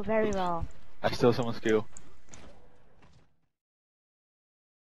Piplup very well. I steal someone's skill.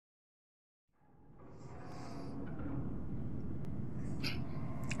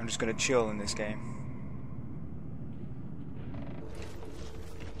 I'm just gonna chill in this game.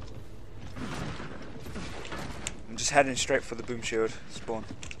 I'm just heading straight for the boom shield spawn.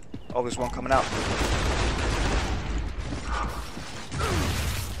 Oh, there's one coming out.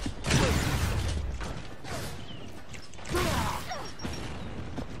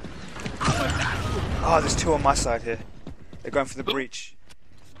 Oh, there's two on my side here. They're going for the breach.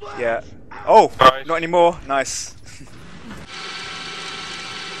 Yeah. Oh, Nice. not anymore. Nice.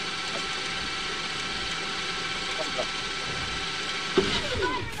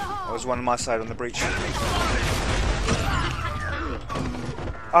 There was one on my side on the breach.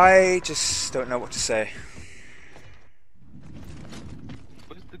 I just don't know what to say.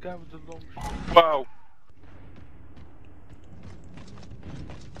 Where's the guy with the long Wow.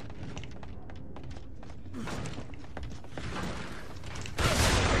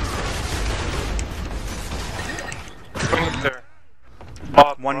 There.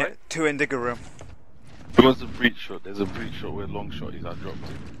 One, right? two in digger room. There was a breach shot. There's a breach shot where long shot is. I dropped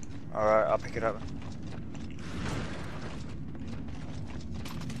it. Alright, I'll pick it up.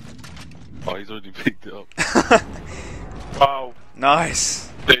 Oh, he's already picked it up. Wow. Nice.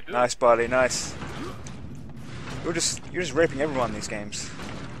 They do. Nice, Barley, nice. You're just raping everyone in these games.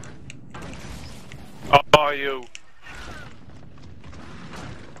 How are you?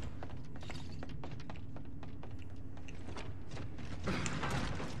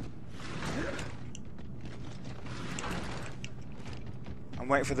 I'm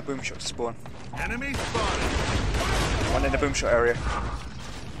waiting for the boom shot to spawn. Enemy spotted. One in the boom shot area.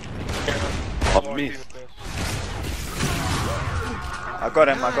 I missed. I got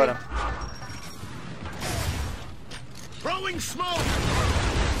him, I got him. Throwing smoke.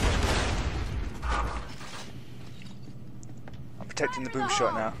 I'm protecting the boom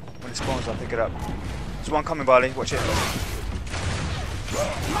shot now. When it spawns, I'll pick it up. There's one coming, Barley. Watch it.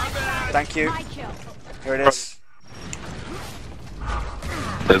 Thank you. Here it is.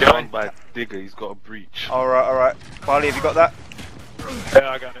 There's one by Digger. He's got a breach. Alright, alright. Barley, have you got that? Yeah,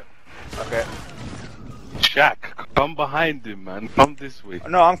 I got it. Okay. Shaq, come behind him, man. Come this way.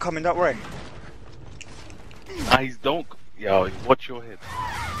 No, I'm coming, don't worry. Eyes don't. Yo, watch your head.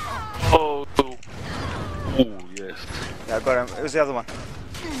 Oh. Oh, yes. Yeah, I got him. It was the other one.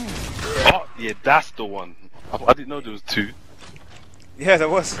 Oh, yeah, that's the one. I didn't know there was two. Yeah, there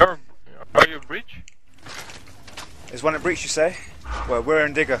was. Are you a breach? There's one at breach, you say? Well, we're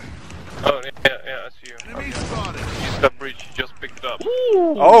in digger. Oh, yeah, I see you. Enemy spotted. He's got breach, he just picked it up.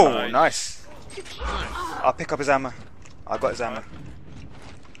 Oh, nice. I'll pick up his ammo. I got his ammo.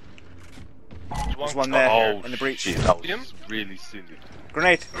 There's one there Oh, in the breach. shit, that was really silly.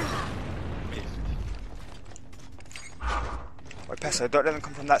 Grenade. Wait, Peso, don't let them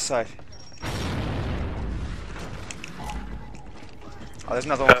come from that side. Oh, there's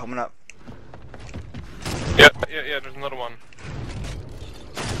another one coming up. Yeah, there's another one.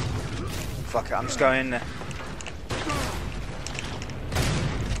 Fuck it, I'm just going in there.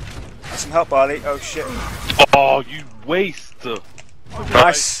 Need some help, Barley. Oh shit. Oh, you waster.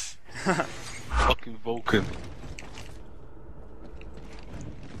 Nice. Fucking Vulcan.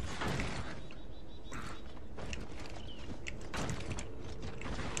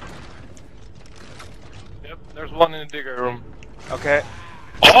 Yep, there's one in the digger room. Okay.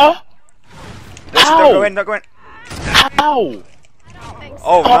 Oh! Don't go in, don't go in. Ow!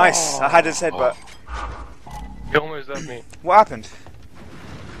 Oh, nice. I had his head, but... He almost at me. What happened?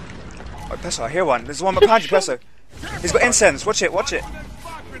 Oh, Peso, I hear one. There's one behind you, Peso. He's got incense. Watch it, watch it.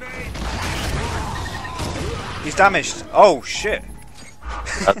 He's damaged. Oh, shit.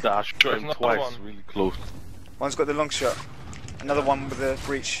 I shot him twice, really close. One's got the long shot. Another one with the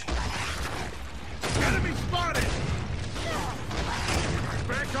breach. Enemy spotted.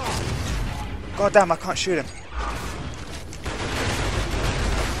 Back off. God damn, I can't shoot him.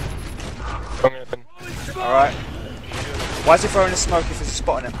 Alright. Why is he throwing the smoke if there's a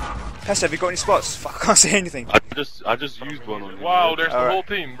spot on him? Pesto, have you got any spots? Fuck, I can't see anything. I just used one on him. Wow, there's the whole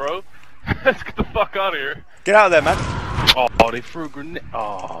team, bro. Let's get the fuck out of here. Get out of there, man. Oh, they threw a grenade.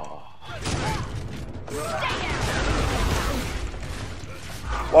 Oh.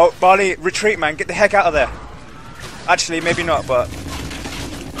 Well, Barley, retreat, man. Get the heck out of there. Actually, maybe not, but...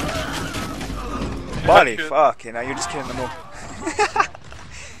 Barley, fuck, you know, you're just killing them all.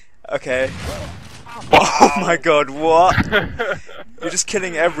 Okay. Oh my god, what? You're just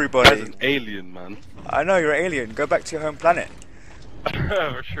killing everybody. That's an alien, man. I know, you're an alien. Go back to your home planet.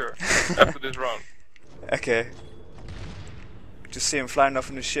 For sure. After this round. Okay. Just see him flying off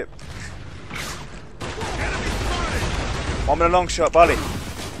in the ship. One with a long shot, Barley.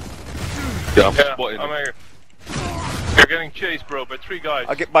 Yeah, I'm spotting I'm him. here. You're getting chased, bro, by 3 guys.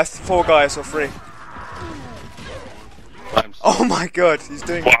 I'll get by 4 guys or 3. Oh my god, he's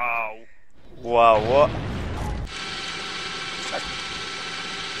doing... Wow. Wow, what?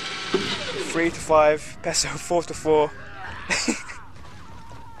 3 to 5, Peso 4 to 4.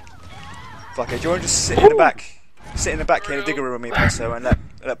 Fuck it, do you want to just sit in the back? Sit in the back here in the digger room with me, Peso, and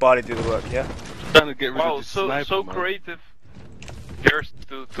let Barley do the work, yeah? Trying to get rid of Wow, this sniper, so man. creative. Here's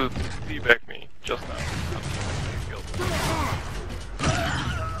to teabag me just now.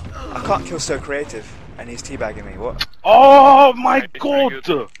 I can't kill so creative, and he's teabagging me, what? Oh my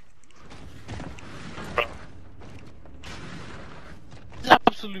god!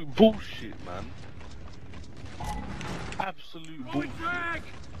 Absolute bullshit, man. Absolute bullshit.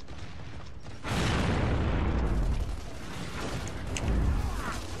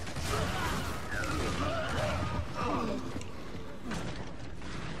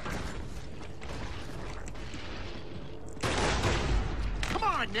 Come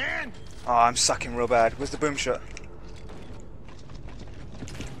on, man. Oh, I'm sucking real bad. Where's the boom shot?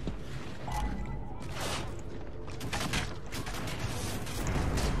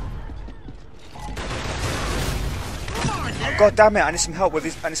 Oh, god damn it, I need some help with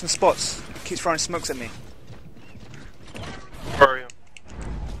these. I need some spots. He keeps throwing smokes at me. Where are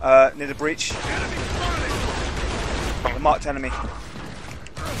you? Near the breach. The marked enemy.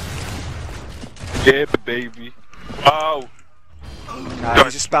 Yeah, baby. Wow. Nah,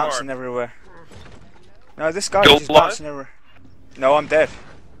 he's just bouncing everywhere. No, this guy is just alive? bouncing everywhere. No, I'm dead.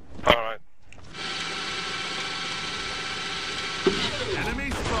 Alright.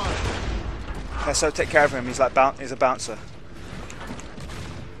 Enemy spotted. Peso, take care of him. He's like he's a bouncer.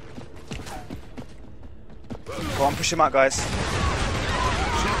 Go on, push him out, guys.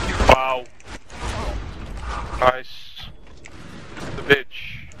 Wow. Nice. The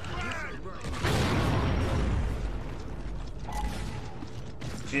bitch.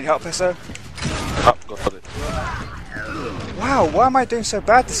 Do you need help, Peso? Oh, got it. Wow, why am I doing so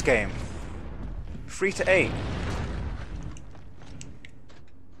bad this game? 3 to 8.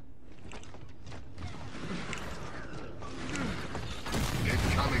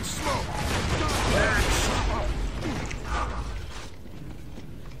 Incoming smoke.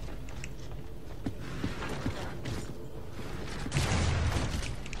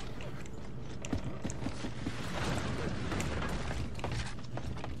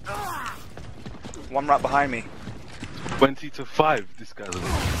 One right behind me. 20 to 5, this guy's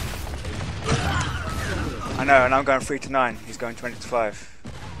I know, and I'm going 3 to 9. He's going 20 to 5.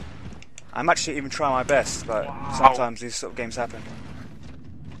 I'm actually even trying my best, but sometimes these sort of games happen.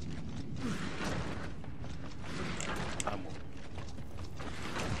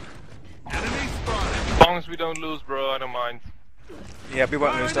 Enemy spotted. As long as we don't lose, bro, I don't mind. Yeah, we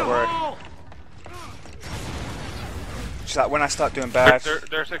won't lose, don't worry. Just like when I start doing bad.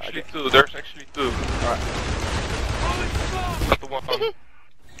 There's actually 2. There's actually 2. Alright. Not the one.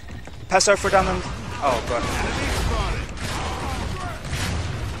 Peso for down them. Oh god.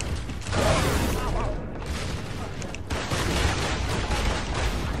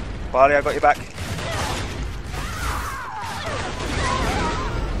 Barley, I got your back.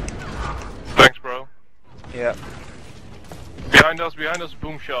 Thanks, bro. Yeah. Behind us,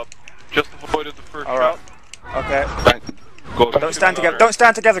 boom shot. Just avoided the first shot. Okay. Thank Don't stand together. Don't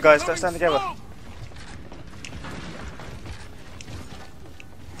stand together, guys. Don't stand together.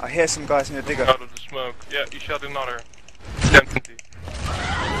 I hear some guys in the digger. Out of the smoke. Yeah, you shot another. Empty.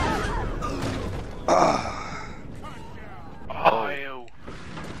 Oh, ew.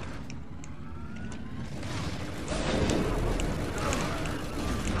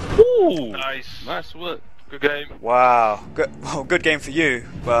 Ooh, Nice. nice work. Good game. Wow. Good. Well, good game for you,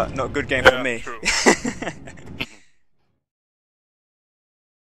 but not good game for me. True. Stop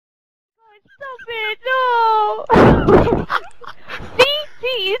it! No!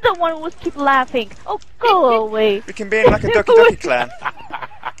 See, he's the one who keep laughing. Oh, go away. We can be in like a Doki Doki clan.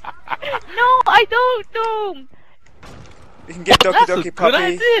 No, I don't know. We can get Doki That's a Doki good Puppy.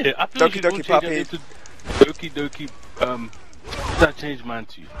 idea. I feel Doki you Doki should Puppy. change that into Doki Doki, that changed mine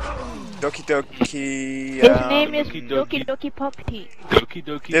to you. Doki Doki. His name is Doki Doki Doki. Doki Puppy. Doki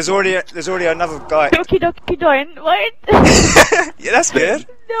Doki. There's already another guy. Doki Doki Dorn. What? Yeah, that's good.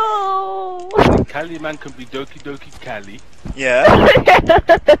 No. Cali man can be Doki Doki Cali. Yeah.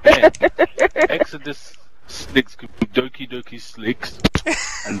 Exodus SliicKz could be Doki Doki SliicKz.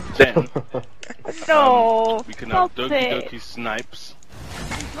 And then No. we can have Stop Doki it. Doki SNIIPES.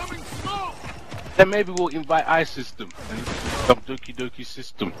 Then maybe we'll invite iSystem and some Doki Doki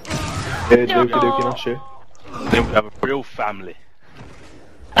system. Yeah, No. DOKIDOKIKITTY. Then we have a real family.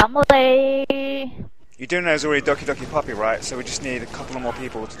 Family. You do know there's already Doki Doki Puppy, right? So we just need a couple of more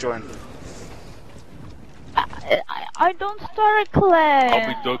people to join. I don't start a I'll clan.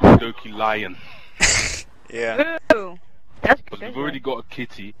 be Doki Doki Lion. Yeah. Ooh, that's Because good. we've already got a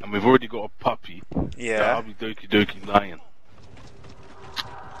kitty and we've already got a puppy. So I'll Yeah. be Doki Doki Lion.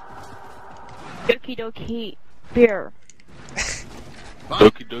 Doki Doki beer.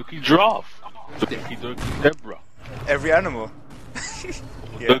 Doki Doki Giraffe. Doki Doki Zebra. Every animal.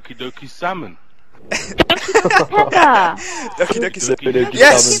 Yeah. Doki Doki Salmon. Panda. Doki Doki. Doki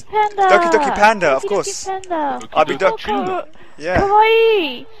Yes. Panda. Doki Doki Panda, of Doki course. Doki Panda. I'll be Doki Doki. Tuna. Yeah.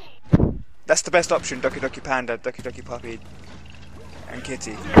 Kawaii. That's the best option. Doki Doki Panda, Doki Doki Puppy, and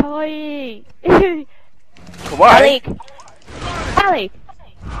Kitty. Kawaii. Kawaii. Alec.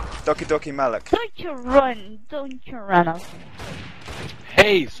 Doki Doki Malak. Don't you run. Don't you run off.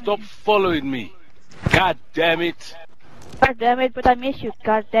 Hey, stop following me. God damn it. God damn it, but I miss you.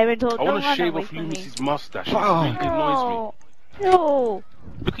 God damn it. Don't I want to run shave away off from me. Loomis's mustache. It really annoys me. No.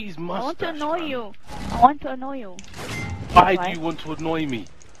 Look at his I want to mustache. annoy man. you. I want to annoy you. Why Why? do you want to annoy me?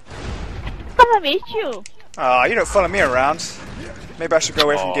 Because I miss you. Ah, you don't follow me around. Maybe I should go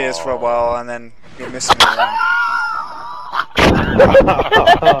away from Gears for a while and then you're missing me around.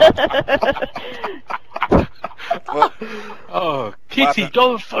 What? Oh, Kitty,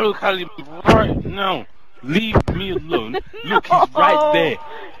 don't follow Cali right now. Leave me alone. Look, he's right there.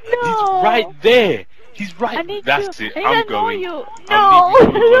 No. He's right there. He's I right. need That's you. it. I I'm need to know going. you. I'm No.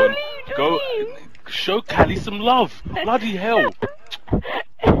 leaving you alone. Don't Go. leave. Show Cali some love. Bloody hell.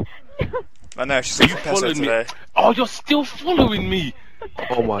 I know, she's Are off you the peso following me? today. Oh, you're still following me.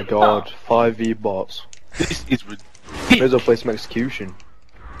 Oh my god, 5v bots. This is ridiculous. There's a play some execution.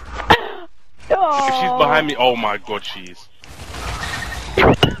 No. If she's behind me, oh my god, she is.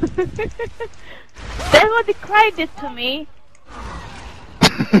 That's what the cry did to me.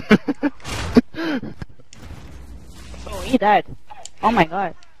 Oh, he died. Oh my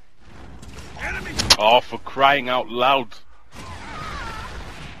god. Oh, for crying out loud.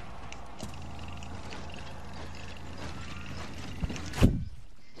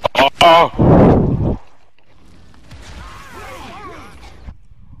 Oh.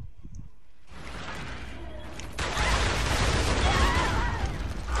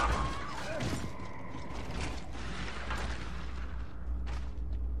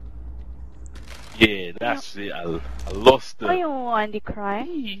 Yeah, that's it. I lost Why it. you want to cry?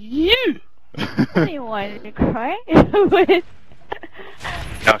 You. Why you want to cry?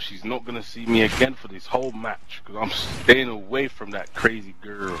 Now she's not gonna see me again for this whole match because I'm staying away from that crazy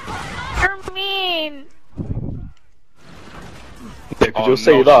girl. You're mean. Yeah, because you'll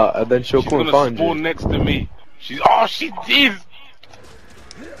say that and then she'll she's come and gonna find spawn you. next to me. She did.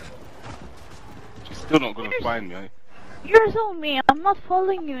 She's still not gonna find me. You're so mean. I'm not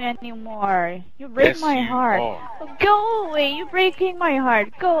following you anymore. You break Yes, my you heart. are. Go away. You're breaking my heart.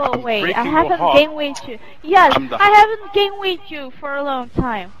 Go away. I breaking your haven't heart. gained with you. Yes, I'm the- I haven't gained with you for a long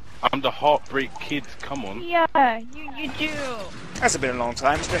time. I'm the heartbreak kid. Come on. Yeah, you do. That's been a long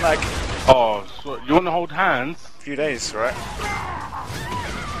time. It's been like Oh, so you wanna hold hands? a few days, right?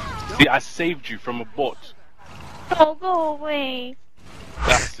 See, I saved you from a bot. No, go away.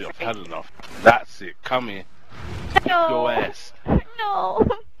 That's it. I've had enough. That's it. Come here. Whoop No. your ass. No.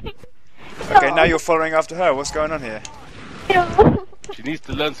 Okay, now you're following after her. What's going on here? No. She needs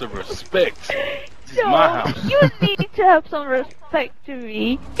to learn some respect. This is No, my house. you need to have some respect to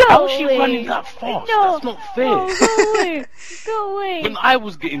me. How is she running that fast? No, That's not fair. No, go away. Go away. When I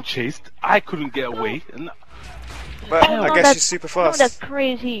was getting chased, I couldn't get away. And But Oh, I no, guess that's- she's super No, fast. that's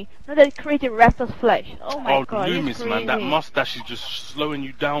crazy. No, that's crazy raptor's flesh. Oh my god, it's Loomis, crazy. man, that mustache is just slowing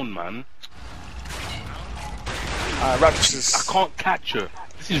you down, man. Raptors is... I can't catch her.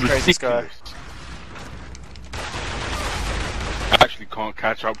 This is Crazy guy. ridiculous. I actually can't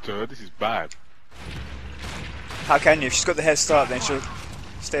catch up to her. This is bad. How can you? If she's got the head start, then she'll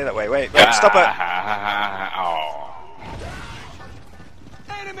stay that way. Wait, stop it! Oh.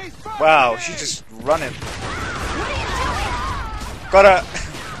 Wow, she's just running. Got her!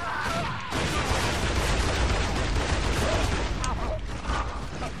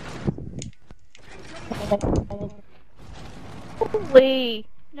 Go away.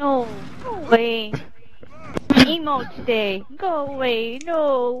 No, go away. Emo today. Go away.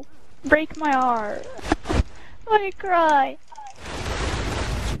 No. Break my heart. I cry.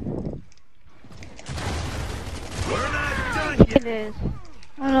 It is.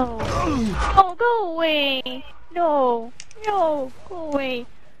 Oh, no. No, go away. No. No, go away.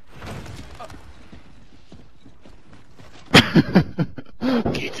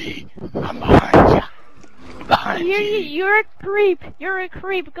 Kitty, I'm behind you. I'm behind you. You're a creep. You're a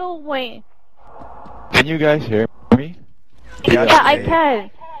creep. Go away. Can you guys hear me? Yeah, I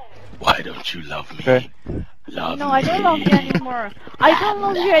can. Why don't you love me? Okay. Love No, I don't love you anymore. I don't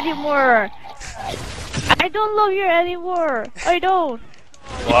love you anymore. I don't love you anymore. I don't.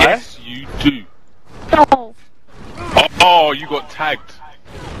 Why? Yes, you do. No. Oh, you got tagged.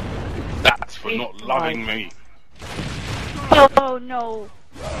 That's for not loving me. Oh no.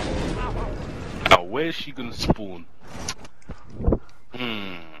 Now, where's she gonna spawn?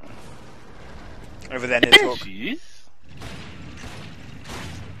 Over there near the top. She is?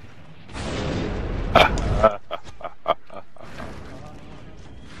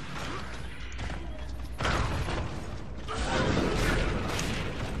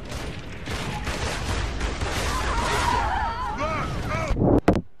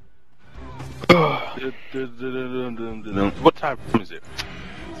 What time is it?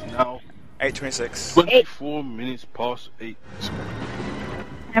 It's now 8:26. 24 minutes past 8.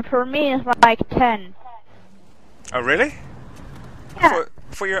 And for me, it's like 10. Oh, really? Yeah.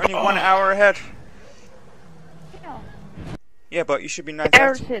 I thought you were only 1 hour ahead. Yeah. Yeah, but you should be 9:30.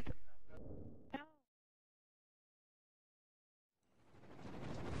 There's it.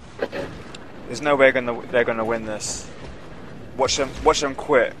 There's no way they're gonna win this. Watch them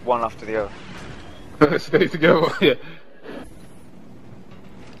quit one after the other. Stay together, yeah.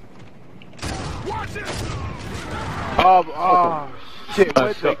 Oh, shit,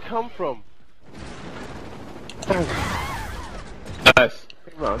 where'd they come from? Nice.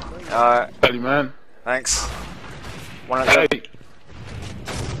 Early man. Thanks. One of them. Hey.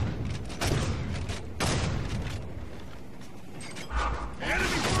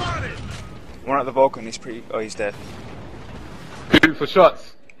 One at the Vulcan, he's pretty... Oh, he's dead. Two for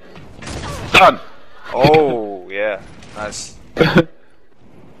shots. Done. Oh, yeah. Nice.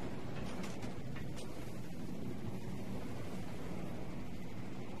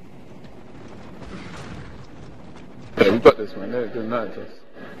 Yeah, we got this, man. They're doing that to us.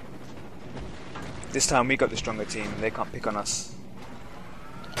 This time we got the stronger team, and they can't pick on us.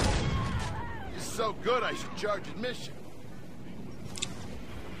 You're so good, I should charge admission.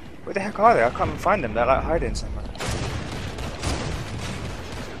 Where the heck are they? I can't even find them. They're like hiding somewhere.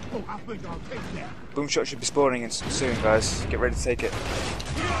 Oh, I think I'll take that. Boom shot should be spawning in soon, guys. Get ready to take it.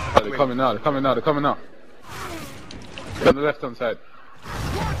 Oh, they're coming now, they're coming now, they're coming now. They're on the left hand side.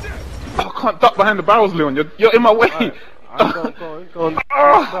 Oh, I can't duck behind the barrels, Leon. You're in my way. Right. I'm going.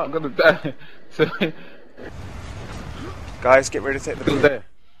 Oh, I'm gonna die. Guys, get ready to take the Still boom. there.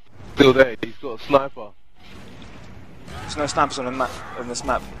 Still there. He's got a sniper. There's no snipers on the map. On this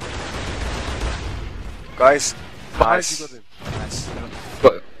map. Guys, Nice. You nice. got him. Nice.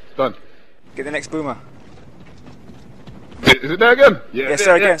 Got it. Done. Get the next boomer. Is it there again? Yeah,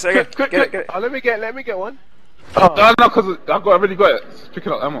 start again, start again. Quick, Get it. Oh, let me get one. Oh. No, because I already got it. It's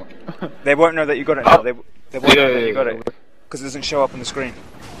picking up ammo. They won't know that you got it now. They won't know that you got yeah. it. Because it doesn't show up on the screen.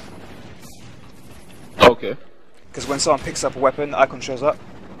 Okay. Because when someone picks up a weapon, the icon shows up.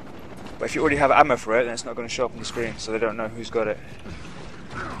 But if you already have ammo for it, then it's not going to show up on the screen, so they don't know who's got it.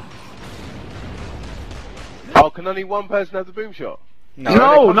 Oh, can only one person have the boom shot?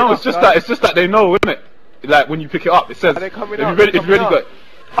 No, it's just that they know, isn't it? Like when you pick it up, it says Are they coming if up? you already They're got coming it.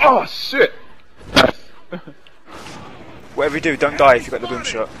 Oh shit! Whatever you do, don't die if you got the boom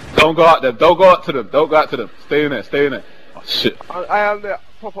shot. Don't go out there. Don't go out to them. Don't go out to them. Stay in there. Stay in there. Oh shit. I am there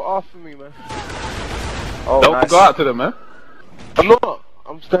proper after me, man. Oh, Don't nice. go out to them, man. I'm not.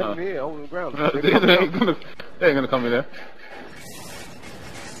 I'm standing here on the ground. They ain't gonna come in there.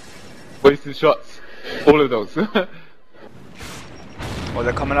 Wasted shots. All of those. Oh,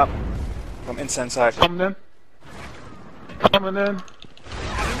 they're coming up from inside side. Come then. Coming in.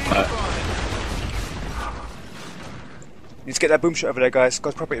 Need to get that boom shot over there, guys.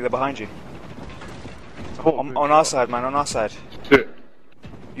 God's property, they're behind you. On our side, man, on our side. Shit.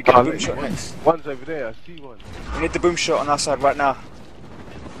 You get the boom shot next. One's over there, I see one. We need the boom shot on our side right now.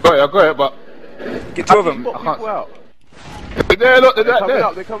 Got it, but... Get two of them. I can't. Out. They're there, look, they're coming there.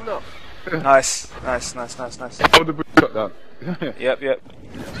 up, they're coming up. Nice. Hold the boom shot down. Yep.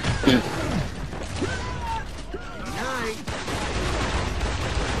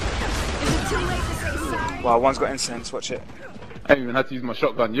 Wow, one's got incense, watch it. I ain't even had to use my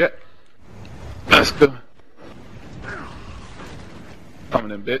shotgun yet. Let's go.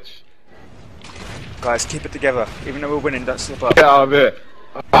 Coming in, bitch. Guys, keep it together. Even though we're winning, don't slip up. Get out of there.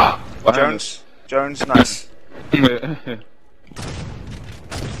 Jones, nice.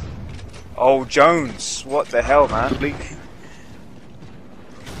 Oh, Jones, what the hell, man?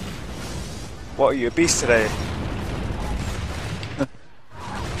 What are you, a beast today?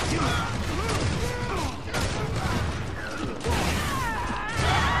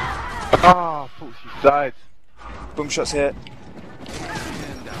 Ah, I thought she died. Boom shots here.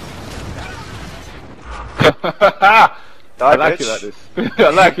 I like it like this. I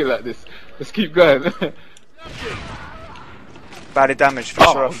like it like this. Let's keep going. Badly damaged,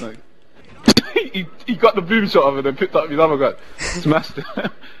 finish her off. He got the boom shot of it and picked up his other gun. Smashed it.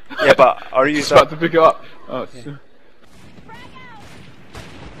 Yeah, but are you about to pick it up? Oh, yeah.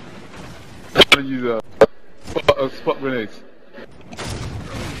 I'm gonna use spot grenades.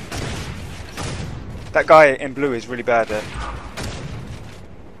 That guy in blue is really bad there.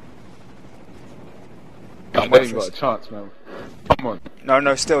 They ain't got a chance, man. Come on.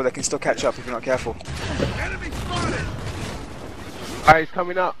 No, still, they can still catch up if you're not careful. Ah, he's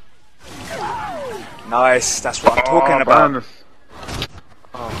coming up. Nice, that's what I'm talking about.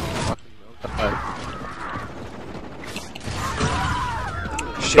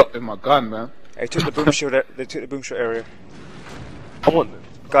 Shot in my gun, man. They took the boom shot. They took the boom shot area. Come on, then.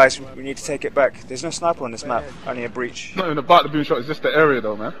 Guys, we need to take it back. There's no sniper on this map. Only a breach. Not even about the boom shot. It's just the area,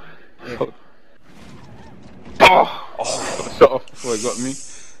 though, man. Yeah. Got shot off before he got me.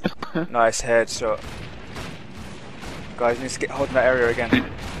 Nice headshot. Guys, we need to get hold of that area again.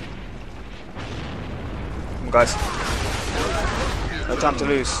 Come on, guys. No time to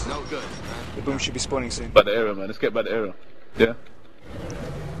lose. The boom should be spawning soon. By the area, man. Let's get by the area. Yeah.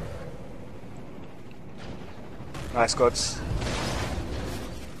 Nice, gods.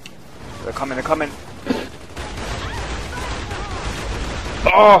 They're coming.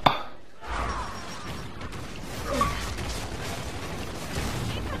 Oh!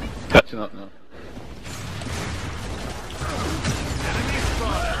 Catching up now.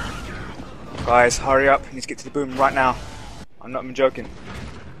 Guys, hurry up. We need to get to the boom right now. I'm not even joking.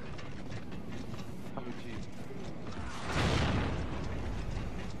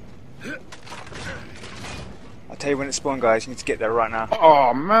 I'll tell you when it's spawned, guys. You need to get there right now.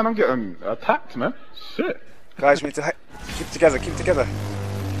 Oh, man, I'm getting attacked, man. Shit. Guys, we need to keep it together.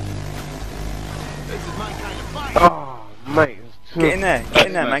 Oh, mate. Get in there,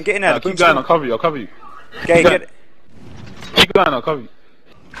 man. Get in there. Keep going, I'll cover you. Gay, get it. Keep going, I'll cover you.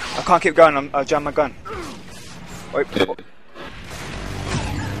 I can't keep going. I'll jam my gun. Wait.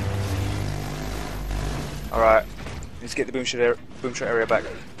 Alright. Let's get the boom shot area back.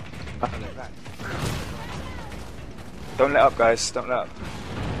 Don't let up, guys. Don't let up.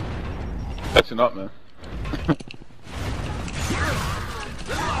 Catching up, man.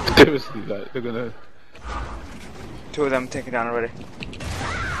 Seriously, like, they're gonna... Two of them taken down already.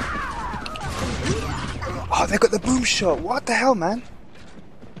 Oh, they got the boom shot. What the hell, man?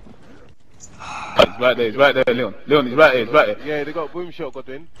 He's right there, Leon. Leon, he's right there. Yeah, they got boom shot,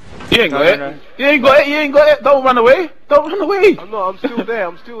 Godwin. You ain't got it. You ain't got it. Don't run away. I'm not, I'm still there.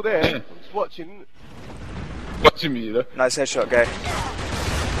 I'm just watching. Watching me, you know. Nice headshot, guy.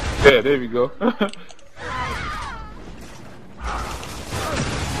 Yeah, there we go.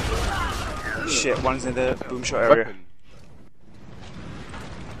 Shit, one's in the boom shot area.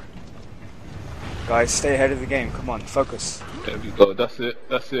 Guys, stay ahead of the game. Come on, focus. There we go. That's it.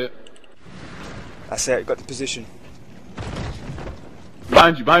 That's it. Got the position.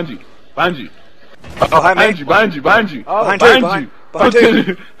 Behind you. Behind you. you.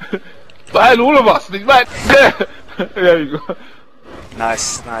 Behind all of us. He's right there. There you go.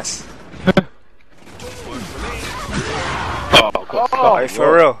 Nice. Oh, Hey,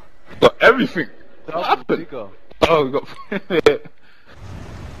 for real. Got everything. What happened? Oh, we got.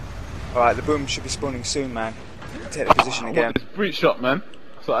 Alright, the boom should be spawning soon, man. Take the position again. This breach shot, man.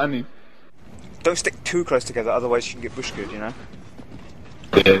 That's what I need. Don't stick too close together, otherwise you can get bush good, you know?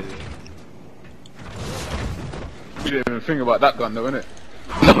 Yeah. We didn't even think about that gun though, innit?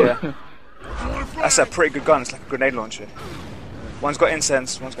 Yeah. That's a pretty good gun, it's like a grenade launcher. One's got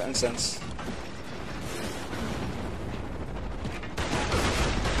incense, one's got incense.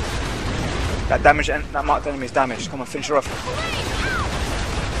 That damage, that marked enemy is damaged. Come on, finish her off.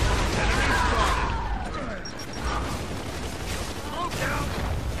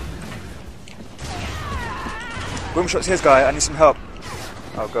 Boom shot's his guy, I need some help.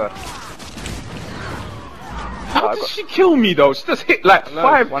 Oh god. How did she kill me though? She just hit like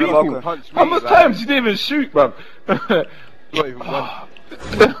 5 people. How much times she didn't even shoot, bruv? Not even one.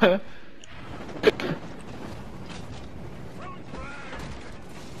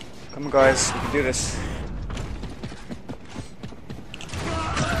 Come on guys, we can do this.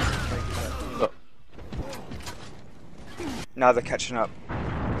 Now they're catching up.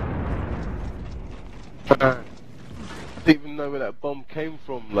 I didn't even know where that bomb came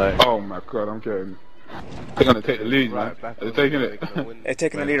from, like. Oh my god, I'm getting. They're gonna take the lead, man. They're taking it. They're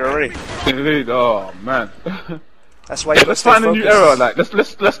taking the lead already. Taking the lead, oh man. That's why you let's find a new era, like,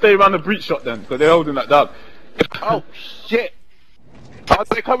 let's stay around the breach shot then, because they're holding that down. Oh shit! Are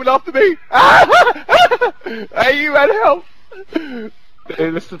they coming after me? Hey, you man, help!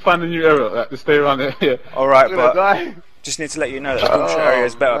 Hey, let's find a new era, like, let's stay around there, yeah. Alright, but just need to let you know that the boom shot area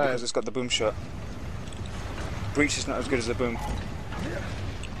is better because it's got the boom shot. Breach is not as good as the boom.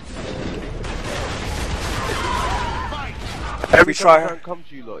 Every try. Can't come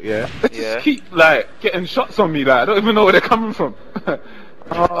to you lot, yeah. They just keep like getting shots on me, like I don't even know where they're coming from.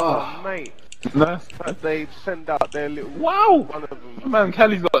 Oh mate. Nice. They send out their little. Wow. One of them. Man,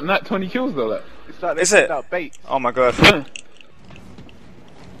 Callie's got nat 20 kills though. Like. It's like they send out bait. Oh my god.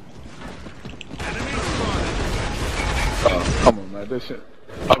 Oh, come on, man. This shit.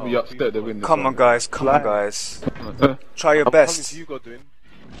 I'll be upset to win this. Come on, guys. Come on, guys. Try your best. You got doing?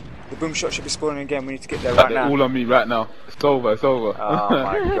 The boom shot should be spawning again. We need to get there Like right now. All on me right now. It's over. It's over. Oh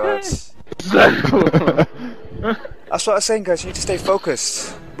my god. That's what I was saying, guys. You need to stay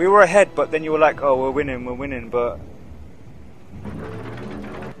focused. We were ahead, but then you were like, "Oh, we're winning," but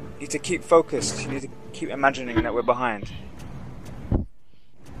you need to keep focused. You need to keep imagining that we're behind.